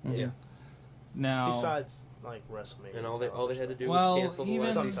while. Yeah. Now, Besides like WrestleMania, And all they had to do Well, was cancel the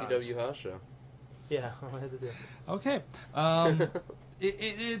last even- ECW house show. yeah, all I had to do. okay,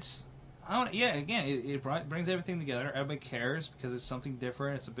 it's. Again, it brings everything together. Everybody cares because it's something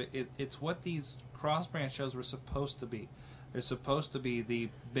different. It's a bit. It's what these cross-brand shows were supposed to be. They're supposed to be the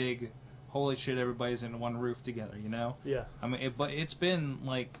big, holy shit, everybody's in one roof together. You know. Yeah. I mean, but it's been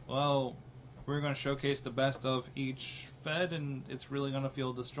like, well, we're going to showcase the best of each Fed, and it's really going to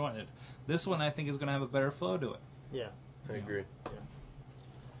feel disjointed. This one, I think, is going to have a better flow to it. Yeah. I agree.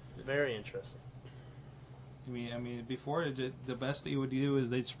 Very interesting. I mean, before the best that you would do is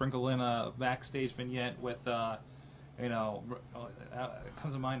they'd sprinkle in a backstage vignette with, it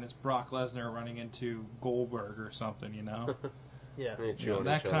comes to mind as Brock Lesnar running into Goldberg or something, you know, Yeah. They You know, chew on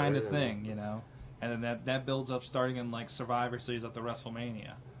that each kind other of thing, you know, and then that builds up starting in like Survivor Series up to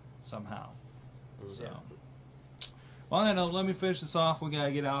WrestleMania, somehow. So, well, on that note, let me finish this off. We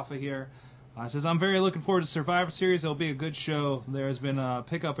gotta get off of here. It says, I'm very looking forward to Survivor Series. It'll be a good show. There has been a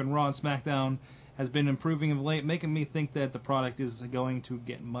pickup in Raw and SmackDown, has been improving of late, making me think that the product is going to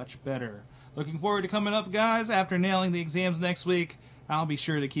get much better. Looking forward to coming up, guys. After nailing the exams next week, I'll be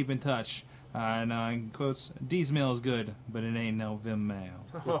sure to keep in touch. And in quotes, D's mail is good, but it ain't no Vim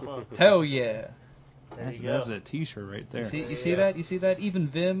mail. Hell yeah. There you That's go. a t-shirt right there. You see that? You see that? Even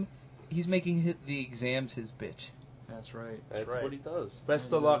Vim, he's making the exams his bitch. That's right. That's right. what he does.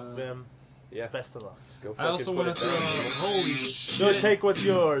 Best of luck, Vim. Yeah. Best of luck. Go I also want to throw. Holy Go shit! take what's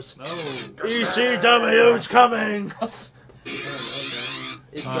yours. No. ECW's coming.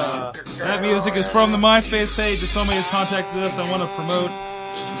 It's That music is from the MySpace page. If somebody has contacted us, I want to promote.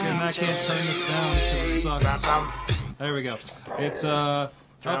 And I can't turn this down because it sucks. There we go. It's up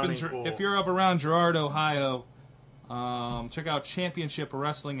in, if you're up around Girard, Ohio, check out Championship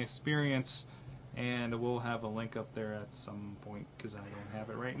Wrestling Experience, and we'll have a link up there at some point because I don't have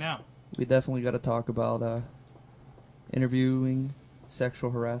it right now. We definitely got to talk about interviewing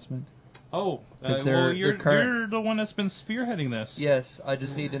sexual harassment. Oh, they're you're the one that's been spearheading this. Yes, I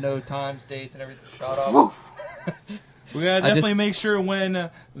just need to know times, dates, and everything. Shut up. We gotta definitely make sure when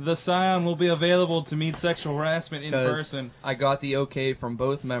the Scion will be available to meet sexual harassment in person. I got the okay from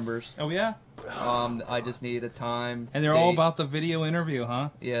both members. Oh yeah. I just need a time. And they're date. all about the video interview, huh?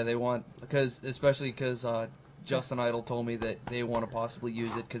 Yeah, they want especially because Justin Idol told me that they want to possibly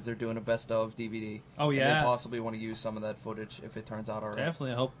use it because they're doing a best of DVD. Oh yeah. And they possibly want to use some of that footage if it turns out alright.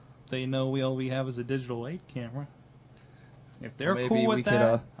 Definitely. I hope they know all we have is a digital 8 camera. If they're maybe cool with we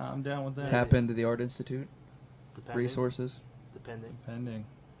that, could, I'm down with that. tap into the Art Institute resources. Depending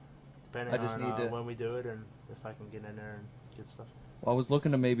I just on need to- when we do it and if I can get in there and get stuff. Well, I was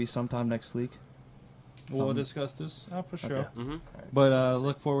looking to maybe sometime next week. We'll discuss this for sure. Okay. Mm-hmm. But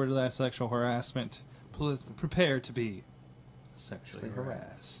look forward to that sexual harassment. Prepare to be sexually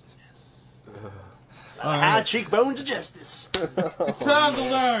harassed. High cheekbones of justice. It's time to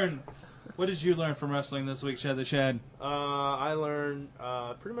learn. What did you learn from wrestling this week, Shad the Shad? I learned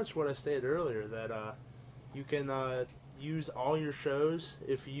pretty much what I stated earlier, that you can use all your shows,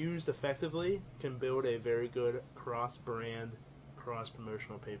 if used effectively, can build a very good cross-brand,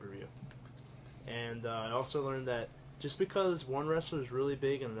 cross-promotional pay-per-view. And I also learned that just because one wrestler is really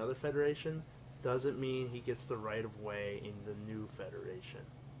big in another federation doesn't mean he gets the right of way in the new federation.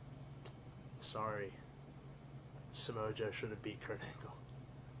 Sorry. Samoa Joe should have beat Kurt Angle.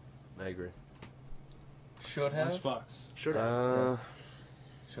 I agree. Should have. Lunchbox. Should have.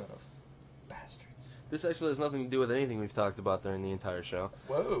 Should have. Bastards. This actually has nothing to do with anything we've talked about during the entire show.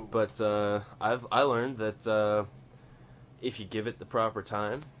 Whoa. But I learned that if you give it the proper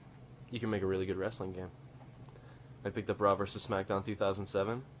time, you can make a really good wrestling game. I picked up Raw vs. SmackDown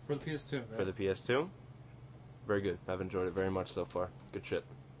 2007 For the PS2. Right? for the PS2. Very good. I've enjoyed it very much so far. Good shit.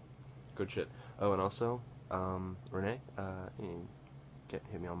 Good shit. Oh, and also, Renee,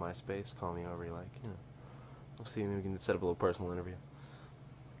 hit me on MySpace, call me over you like, we'll see, maybe we can set up a little personal interview.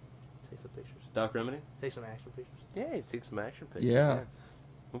 Take some pictures. Doc Remedy? Take some action pictures. Yeah, take some action pictures. Yeah.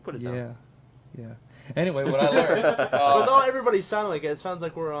 We'll put it down. Yeah. Anyway, what I learned. But not everybody sound like it. It sounds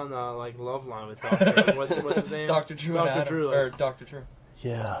like we're on like Love Line with Dr. what's his name? Dr. Drew and Dr. Adam, Drew. or Dr. Drew.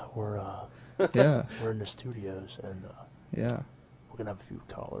 Yeah, we're Yeah. we're in the studios and Yeah. we're gonna have a few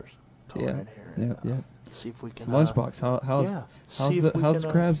callers Yeah. in here. And, Yeah. See if we can. It's Lunchbox. How's the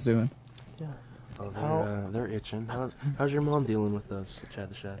crabs doing? Yeah. Oh, they're itching. How's your mom dealing with those, Chad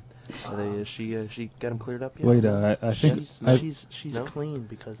the Shad? Are they, she got them cleared up yet? Wait, I think She's No? clean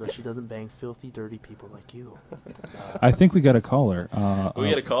because she doesn't bang filthy, dirty people like you. I think we got a caller. We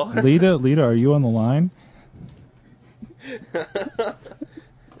got a caller? Lita, are you on the line?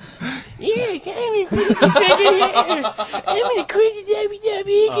 Yes, I'm a pretty good here. I'm gonna quit the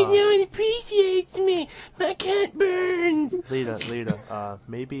WWE because no one appreciates me. My cat burns. Lita,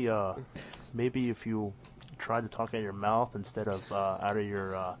 maybe if you try to talk out of your mouth instead of out of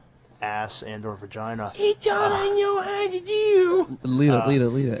your ass and or vagina. It's all I know how to do.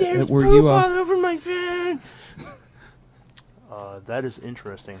 Lita. There's Were poop you all over my phone. That is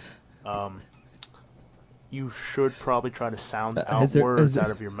interesting. You should probably try to sound out Has there- words has there-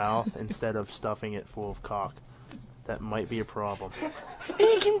 out of your mouth instead of stuffing it full of cock. That might be a problem.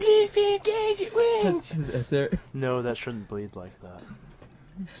 I can play fake guys at once. Is there? No, that shouldn't bleed like that.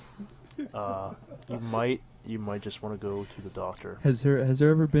 You might just want to go to the doctor. Has there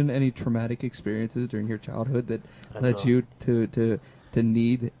ever been any traumatic experiences during your childhood that That's led you to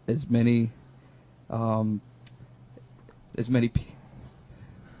need as many That's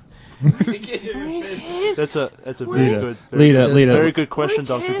a Lita, very Lita, good, Lita. very good question,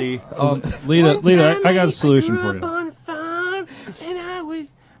 Dr. D. Lita, I got a solution for I grew you. up on a farm, and I was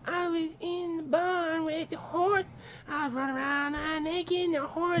in the barn with the horse. I was running around naked, and the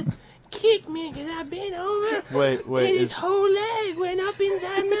horse kicked me because I bent over. Wait, and his whole leg went up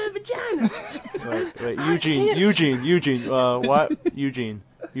inside my vagina. wait, Eugene, what? Eugene,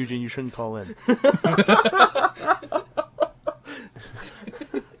 you shouldn't call in.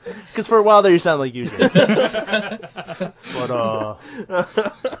 Because for a while there you sound like Eugene. But,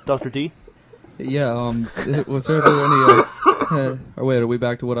 Dr. D? Yeah, was there ever any, or wait, are we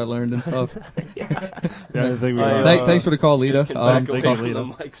back to what I learned and stuff? Yeah, I think we are. Thanks for the call, Lita. Back away thank from you, the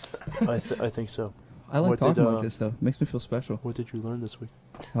Lita. mics. I think so. I like What did, talking like this stuff. It makes me feel special. What did you learn this week?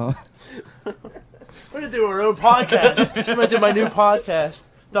 Uh, We're gonna do our own podcast. I'm gonna do my new podcast,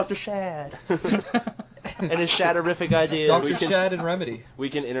 Dr. Shad, and his Shaderific ideas. Dr. Shad and Remedy. We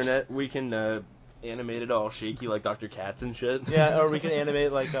can animate it all shaky like Dr. Katz and shit. Yeah, or we can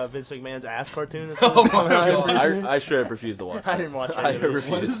animate like Vince McMahon's ass cartoon. That's Oh coming my out here God. pretty soon. I straight up refuse to watch I that. didn't watch I any of it.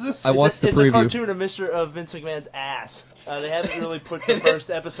 refuse. What is this? I watched the It's a preview. cartoon of Vince McMahon's ass. They haven't really put the first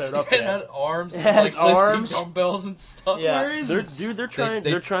episode up It yet. had arms and It has like lifting arms. dumbbells and stuff. Yeah. Where is They're, this? dude, they're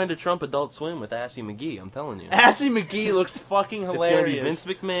they- trying to trump Adult Swim with Assy McGee. I'm telling you. Assy McGee looks fucking It's gonna be hilarious.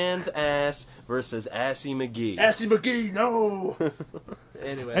 Vince McMahon's ass versus Assy McGee. Assy McGee, no.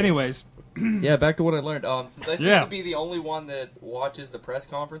 Anyways, yeah, back to what I learned. Since I seem Yeah. to be the only one that watches the press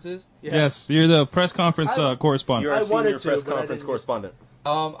conferences, yes, you're the press conference correspondent. You're I a wanted senior to, press but I conference didn't. correspondent.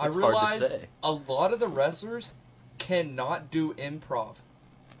 I It's hard to realized say. a lot of the wrestlers cannot do improv.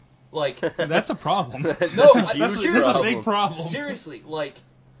 Like, That's a problem. no, Huge That's seriously, a big problem. seriously, like,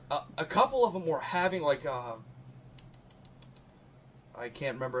 a couple of them were having, like, I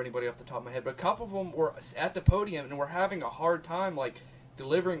can't remember anybody off the top of my head, but a couple of them were at the podium and were having a hard time, like,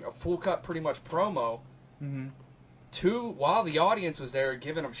 delivering a full cut, pretty much promo. While the audience was there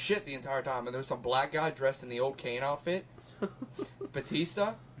giving them shit the entire time, and there was some black guy dressed in the old Kane outfit.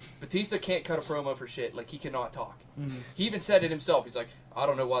 Batista can't cut a promo for shit. Like, he cannot talk. He even said it himself. He's like, I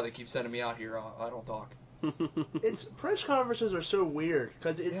don't know why they keep sending me out here. I don't talk. It's press conferences are so weird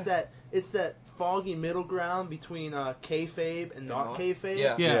because it's that foggy middle ground between kayfabe and not kayfabe.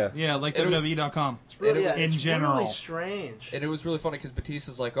 Yeah. Yeah, like It was- WWE.com. It's really, And it it's in general. really strange. And it was really funny because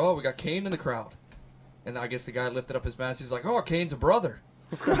Batista's like, oh, we got Kane in the crowd. And I guess the guy lifted up his mask. He's like, oh, Kane's a brother.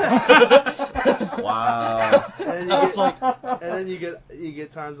 Wow. And then I was like, you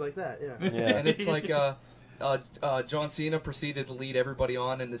get times like that. Yeah. Yeah. and it's like, John Cena proceeded to lead everybody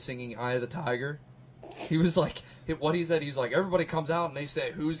on into singing Eye of the Tiger. He was like, what he said, he's like, everybody comes out and they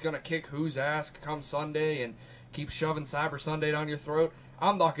say, who's going to kick whose ass come Sunday and keep shoving Cyber Sunday down your throat.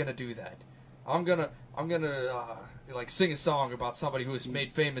 I'm not going to do that. I'm gonna like sing a song about somebody who was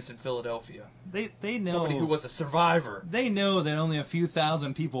made famous in Philadelphia. They know Somebody who was a survivor. They know that only a few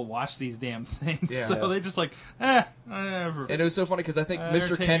thousand people watch these damn things, Yeah. so they just like, whatever. And it was so funny because I think Mr.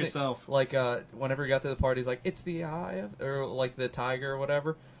 Entertain Kennedy, yourself. like, whenever he got to the party, he's like, it's the eye of, or like the tiger or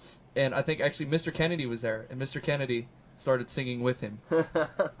whatever. And I think actually Mr. Kennedy was there, and Mr. Kennedy started singing with him.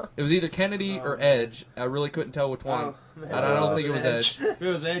 It was either Kennedy or Edge. I really couldn't tell which one. man. I don't think it was Edge. If it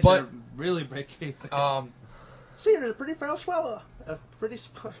was Edge, But- it'd really break faith. See, there's a pretty fell swella. Pretty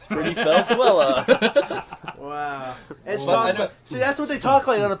Felsuela. Wow. Edge Well, I talks know- like, see, that's what they talk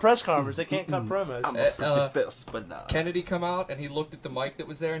like on a press conference. They can't cut promos. Kennedy come out, and he looked at the mic that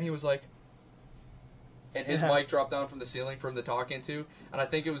was there, and he was like, and his Yeah. mic dropped down from the ceiling for him to talk into. And I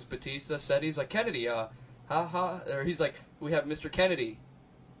think it was Batista said, he's like, Kennedy, or he's like, we have Mr. Kennedy,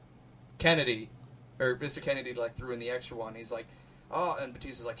 or Mr. Kennedy like threw in the extra one. He's like, oh, and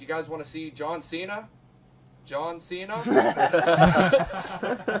Batista's like, you guys want to see John Cena? John Cena?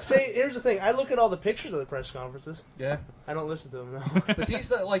 See, here's the thing. I look at all the pictures of the press conferences. Yeah. I don't listen to them, though.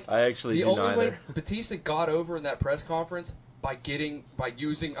 Batista, like, I actually the do only way neither. Batista got over in that press conference by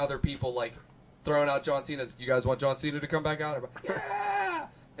using other people, like throwing out John Cena's. You guys want John Cena to come back out? I'm like, yeah.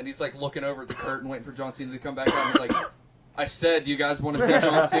 And he's like looking over at the curtain, waiting for John Cena to come back out. And he's like, I said, you guys want to see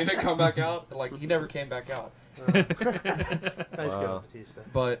John Cena come back out? And, like, he never came back out. Nice Wow. go, Batista.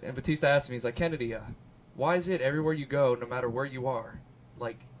 And Batista asked him, he's like, Kennedy, why is it everywhere you go, no matter where you are,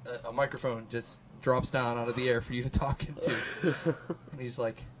 like a microphone just drops down out of the air for you to talk into? And he's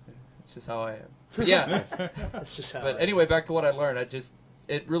like, it's just how I am. But yeah. That's just how. But anyway, back to what I learned.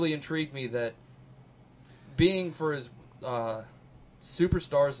 It really intrigued me that being for as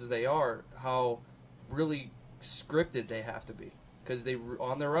superstars as they are, how really scripted they have to be. Because they,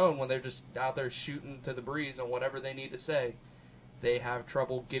 on their own, when they're just out there shooting to the breeze on whatever they need to say, they have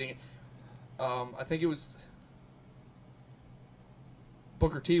trouble getting. I think it was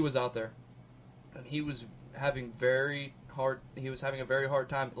Booker T was out there, and he was having a very hard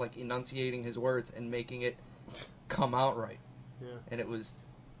time like enunciating his words and making it come out right. Yeah. And it was,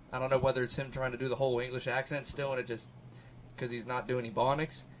 I don't know whether it's him trying to do the whole English accent still, and it just because he's not doing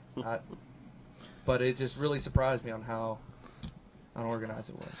Ebonics, but it just really surprised me on how unorganized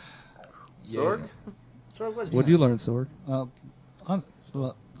it was. Sorg? What'd you learn, Sorg?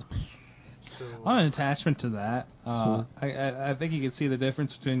 On an attachment to that, I think you can see the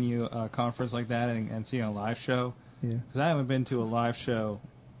difference between a conference like that and seeing a live show. Yeah. Because I haven't been to a live show,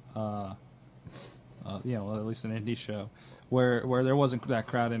 well, at least an indie show, where there wasn't that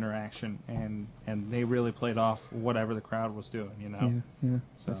crowd interaction and they really played off whatever the crowd was doing, you know. Yeah.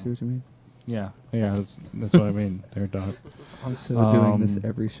 So. I see what you mean. Yeah, that's what I mean. They're dog. I'm so doing this Um,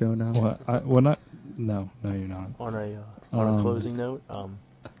 every show now. Well, not. No, you're not. On a Um, closing note,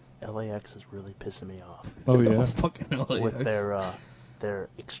 LAX is really pissing me off Oh yeah. Fucking with their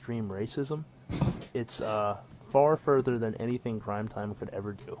extreme racism. It's far further than anything Crime Time could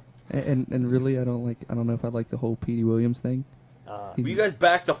ever do. And really, I don't know if I like the whole Petey Williams thing. Will you guys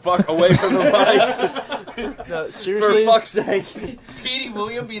back the fuck away from the mics? No, For seriously, fuck's sake. Petey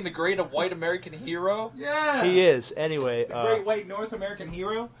William being the great white American hero. Yeah. he is. Anyway, Great white North American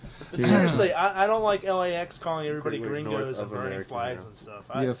hero. seriously, I don't like LAX calling everybody Great North gringos of and burning American flags hero. and stuff.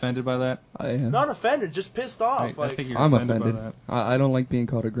 You offended by that? I am. Not offended, just pissed off. I like think you're I'm offended, offended. by that. I don't like being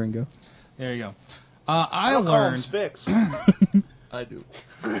called a gringo. There you go. I I don't call 'em learned. Spicks. I do.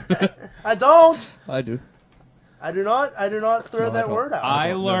 I don't. I do. I do not throw No, I that don't. word out. I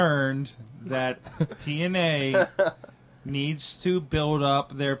don't know. learned that TNA needs to build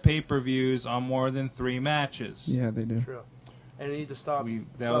up their pay-per-views on more than 3 matches. Yeah, they do. True. And you need to stop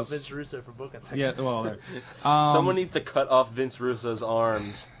Vince Russo from booking things. Yeah, well, there. Someone needs to cut off Vince Russo's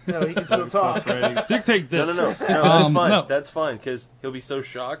arms. No, he can still talk. Dictate this. No, that's fine. no. That's fine, because he'll be so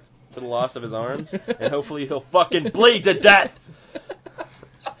shocked for the loss of his arms, and hopefully he'll fucking bleed to death!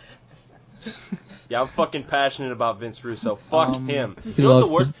 Yeah, I'm fucking passionate about Vince Russo. Fuck him. You know what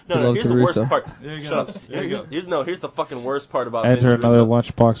the worst? No, here's the worst Russo. part. There you Shut go. up. There you go. Here's the fucking worst part about Enter Vince another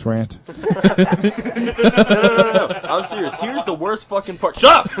Russo. lunchbox rant. No. I'm serious. Here's the worst fucking part.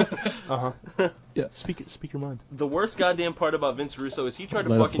 Shut up! Yeah, speak your mind. The worst goddamn part about Vince Russo is he tried to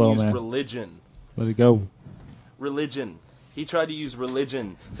Let it fucking flow, use man. religion. Let it go. Religion. He tried to use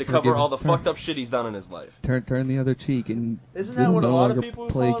religion to Forgive cover all him. the fucked up shit he's done in his life. Turn the other cheek, and Isn't it that will what a no lot of longer people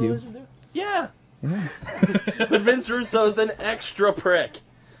who plague follow you. religion do? Yeah. Yeah. But Vince Russo's an extra prick.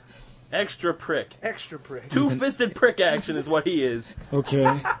 Extra prick. Extra prick. Two-fisted prick action is what he is. Okay.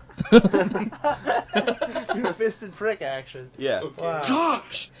 Two-fisted prick action. Yeah. Wow.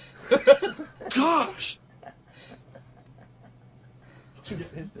 Gosh! Gosh!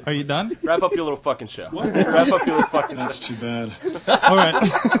 Two-fisted. Are you done? Wrap up your little fucking show. Wrap up your little fucking show. That's too bad. All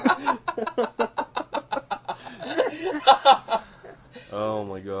right. Oh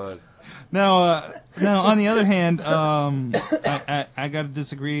my god. Now, on the other hand, I got to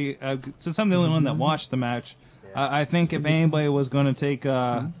disagree. Since I'm the only one that watched the match, I think if anybody was going to take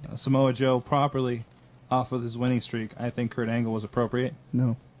Samoa Joe properly off of his winning streak, I think Kurt Angle was appropriate,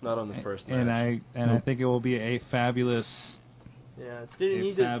 No. Not on the first match. and I think it will be a fabulous, Yeah. Did he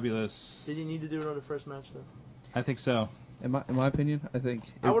need to do it on the first match though? I think so. In my opinion, I think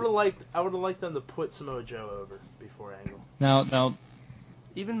I would have liked them to put Samoa Joe over before Angle. Now,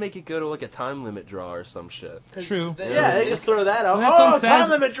 Even make it go to like a time limit draw or some shit. true. Yeah, they just throw that out. Well, that's what Oh, I'm saying. time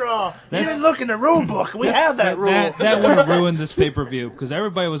limit draw. You That's- didn't look in the rule book. We have that rule. That would have ruined this pay-per-view because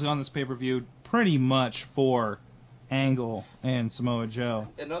everybody was on this pay-per-view pretty much for Angle and Samoa Joe.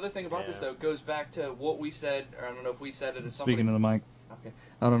 Another thing about this, though, goes back to what we said, or I don't know if we said it as somebody. Speaking of the mic, Okay.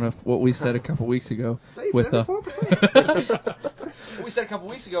 I don't know if what we said a couple weeks ago Save with 74%. What we said a couple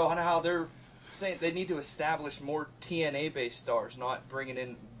weeks ago on how they're saying they need to establish more TNA-based stars, not bringing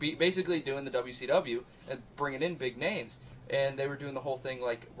in, basically doing the WCW and bringing in big names. And they were doing the whole thing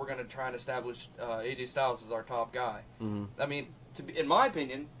like, we're going to try and establish AJ Styles as our top guy. Mhm. I mean, in my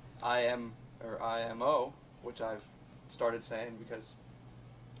opinion, IMO, which I've started saying because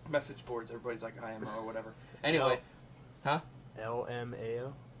message boards, everybody's like IMO or whatever. Anyway, huh?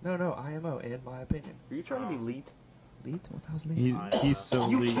 LMAO. No, IMO, in my opinion. Are you trying to be leet? Lead 2008. he's so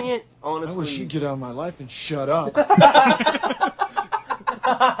You lead. can't I wish honestly. you'd get out of my life and shut up.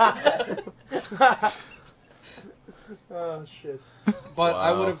 Oh shit. But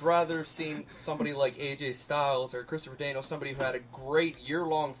I Wow. would have rather seen somebody like AJ Styles or Christopher Daniels, somebody who had a great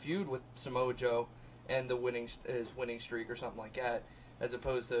year-long feud with Samoa Joe and his winning streak or something like that, as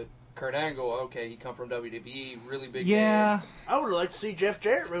opposed to Kurt Angle. Okay, he come from WWE, really big. Yeah. I would like to see Jeff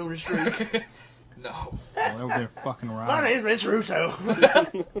Jarrett ruin the streak. name. No. Oh, they're fucking My around. name's Vince Russo.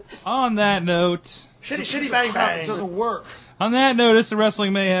 On that note, Shitty bang Crap, bang. it doesn't work. it's the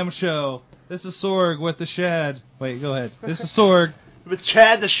Wrestling Mayhem Show. This is Sorg with the Shad. Wait, go ahead. This is Sorg. With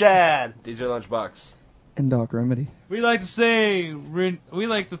Chad the Shad. DJ Lunchbox. And Doc Remedy. We like to say, we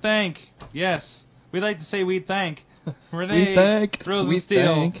like to thank, yes, we like to say we thank Renee We thank.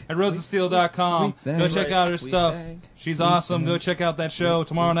 Rosensteel at rosensteel.com. We Go thank. check out her We stuff. thank. She's We awesome. Go thank. check out that show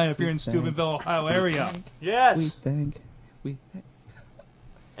tomorrow night if you're in thank. Steubenville, Ohio area. Yes. We thank.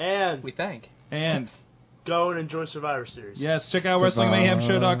 And We thank. And go and enjoy Survivor Series. yes, check out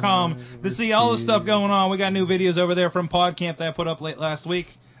WrestlingMayhemShow.com to see all the stuff going on. We got new videos over there from PodCamp that I put up late last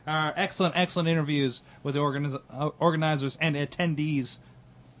week. Excellent interviews with the organizers and attendees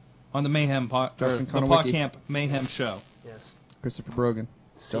on the Mayhem Justin the Konowicki. PodCamp Mayhem show. Yes. Christopher Brogan.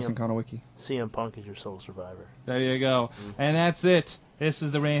 Justin CM, Konowicki. CM Punk is your sole survivor. There you go. And that's it. This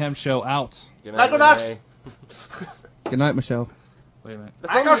is the Mayhem show out. Good Michael night, Knox! Renee. Good night, Michelle. Wait a minute.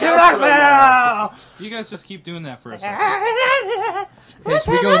 I go to You guys just keep doing that for a second. Hey,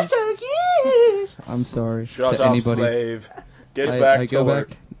 should we go? I'm sorry Shut to up, anybody. slave. Get back I to go work.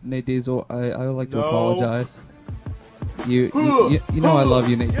 back. Nate Diesel, I would like to No. apologize. You know I love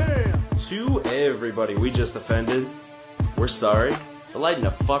you, Nate. To everybody we just offended, we're sorry. But lighten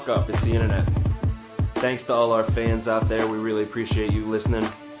the fuck up. It's the internet. Thanks to all our fans out there. We really appreciate you listening.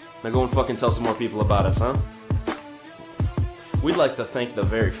 Now go and fucking tell some more people about us, huh? We'd like to thank the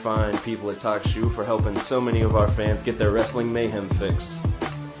very fine people at TalkShoe for helping so many of our fans get their wrestling mayhem fix.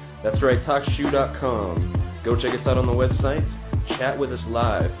 That's right, TalkShoe.com. Go check us out on the website. Chat with us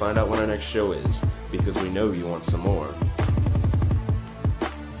live. Find out when our next show is, because we know you want some more.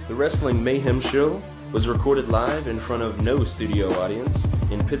 The Wrestling Mayhem Show was recorded live in front of no studio audience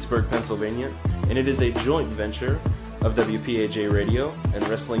in Pittsburgh, Pennsylvania, and it is a joint venture of WPAJ Radio and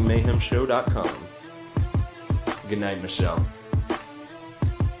WrestlingMayhemShow.com. Good night, Michelle.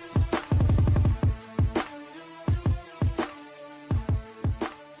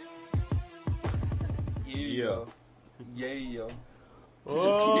 Yeah. Yeah.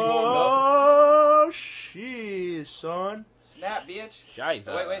 Oh, shit, son. Snap, bitch.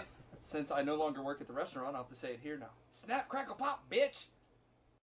 Scheiße. Wait. Since I no longer work at the restaurant, I'll have to say it here now. Snap, crackle, pop, bitch.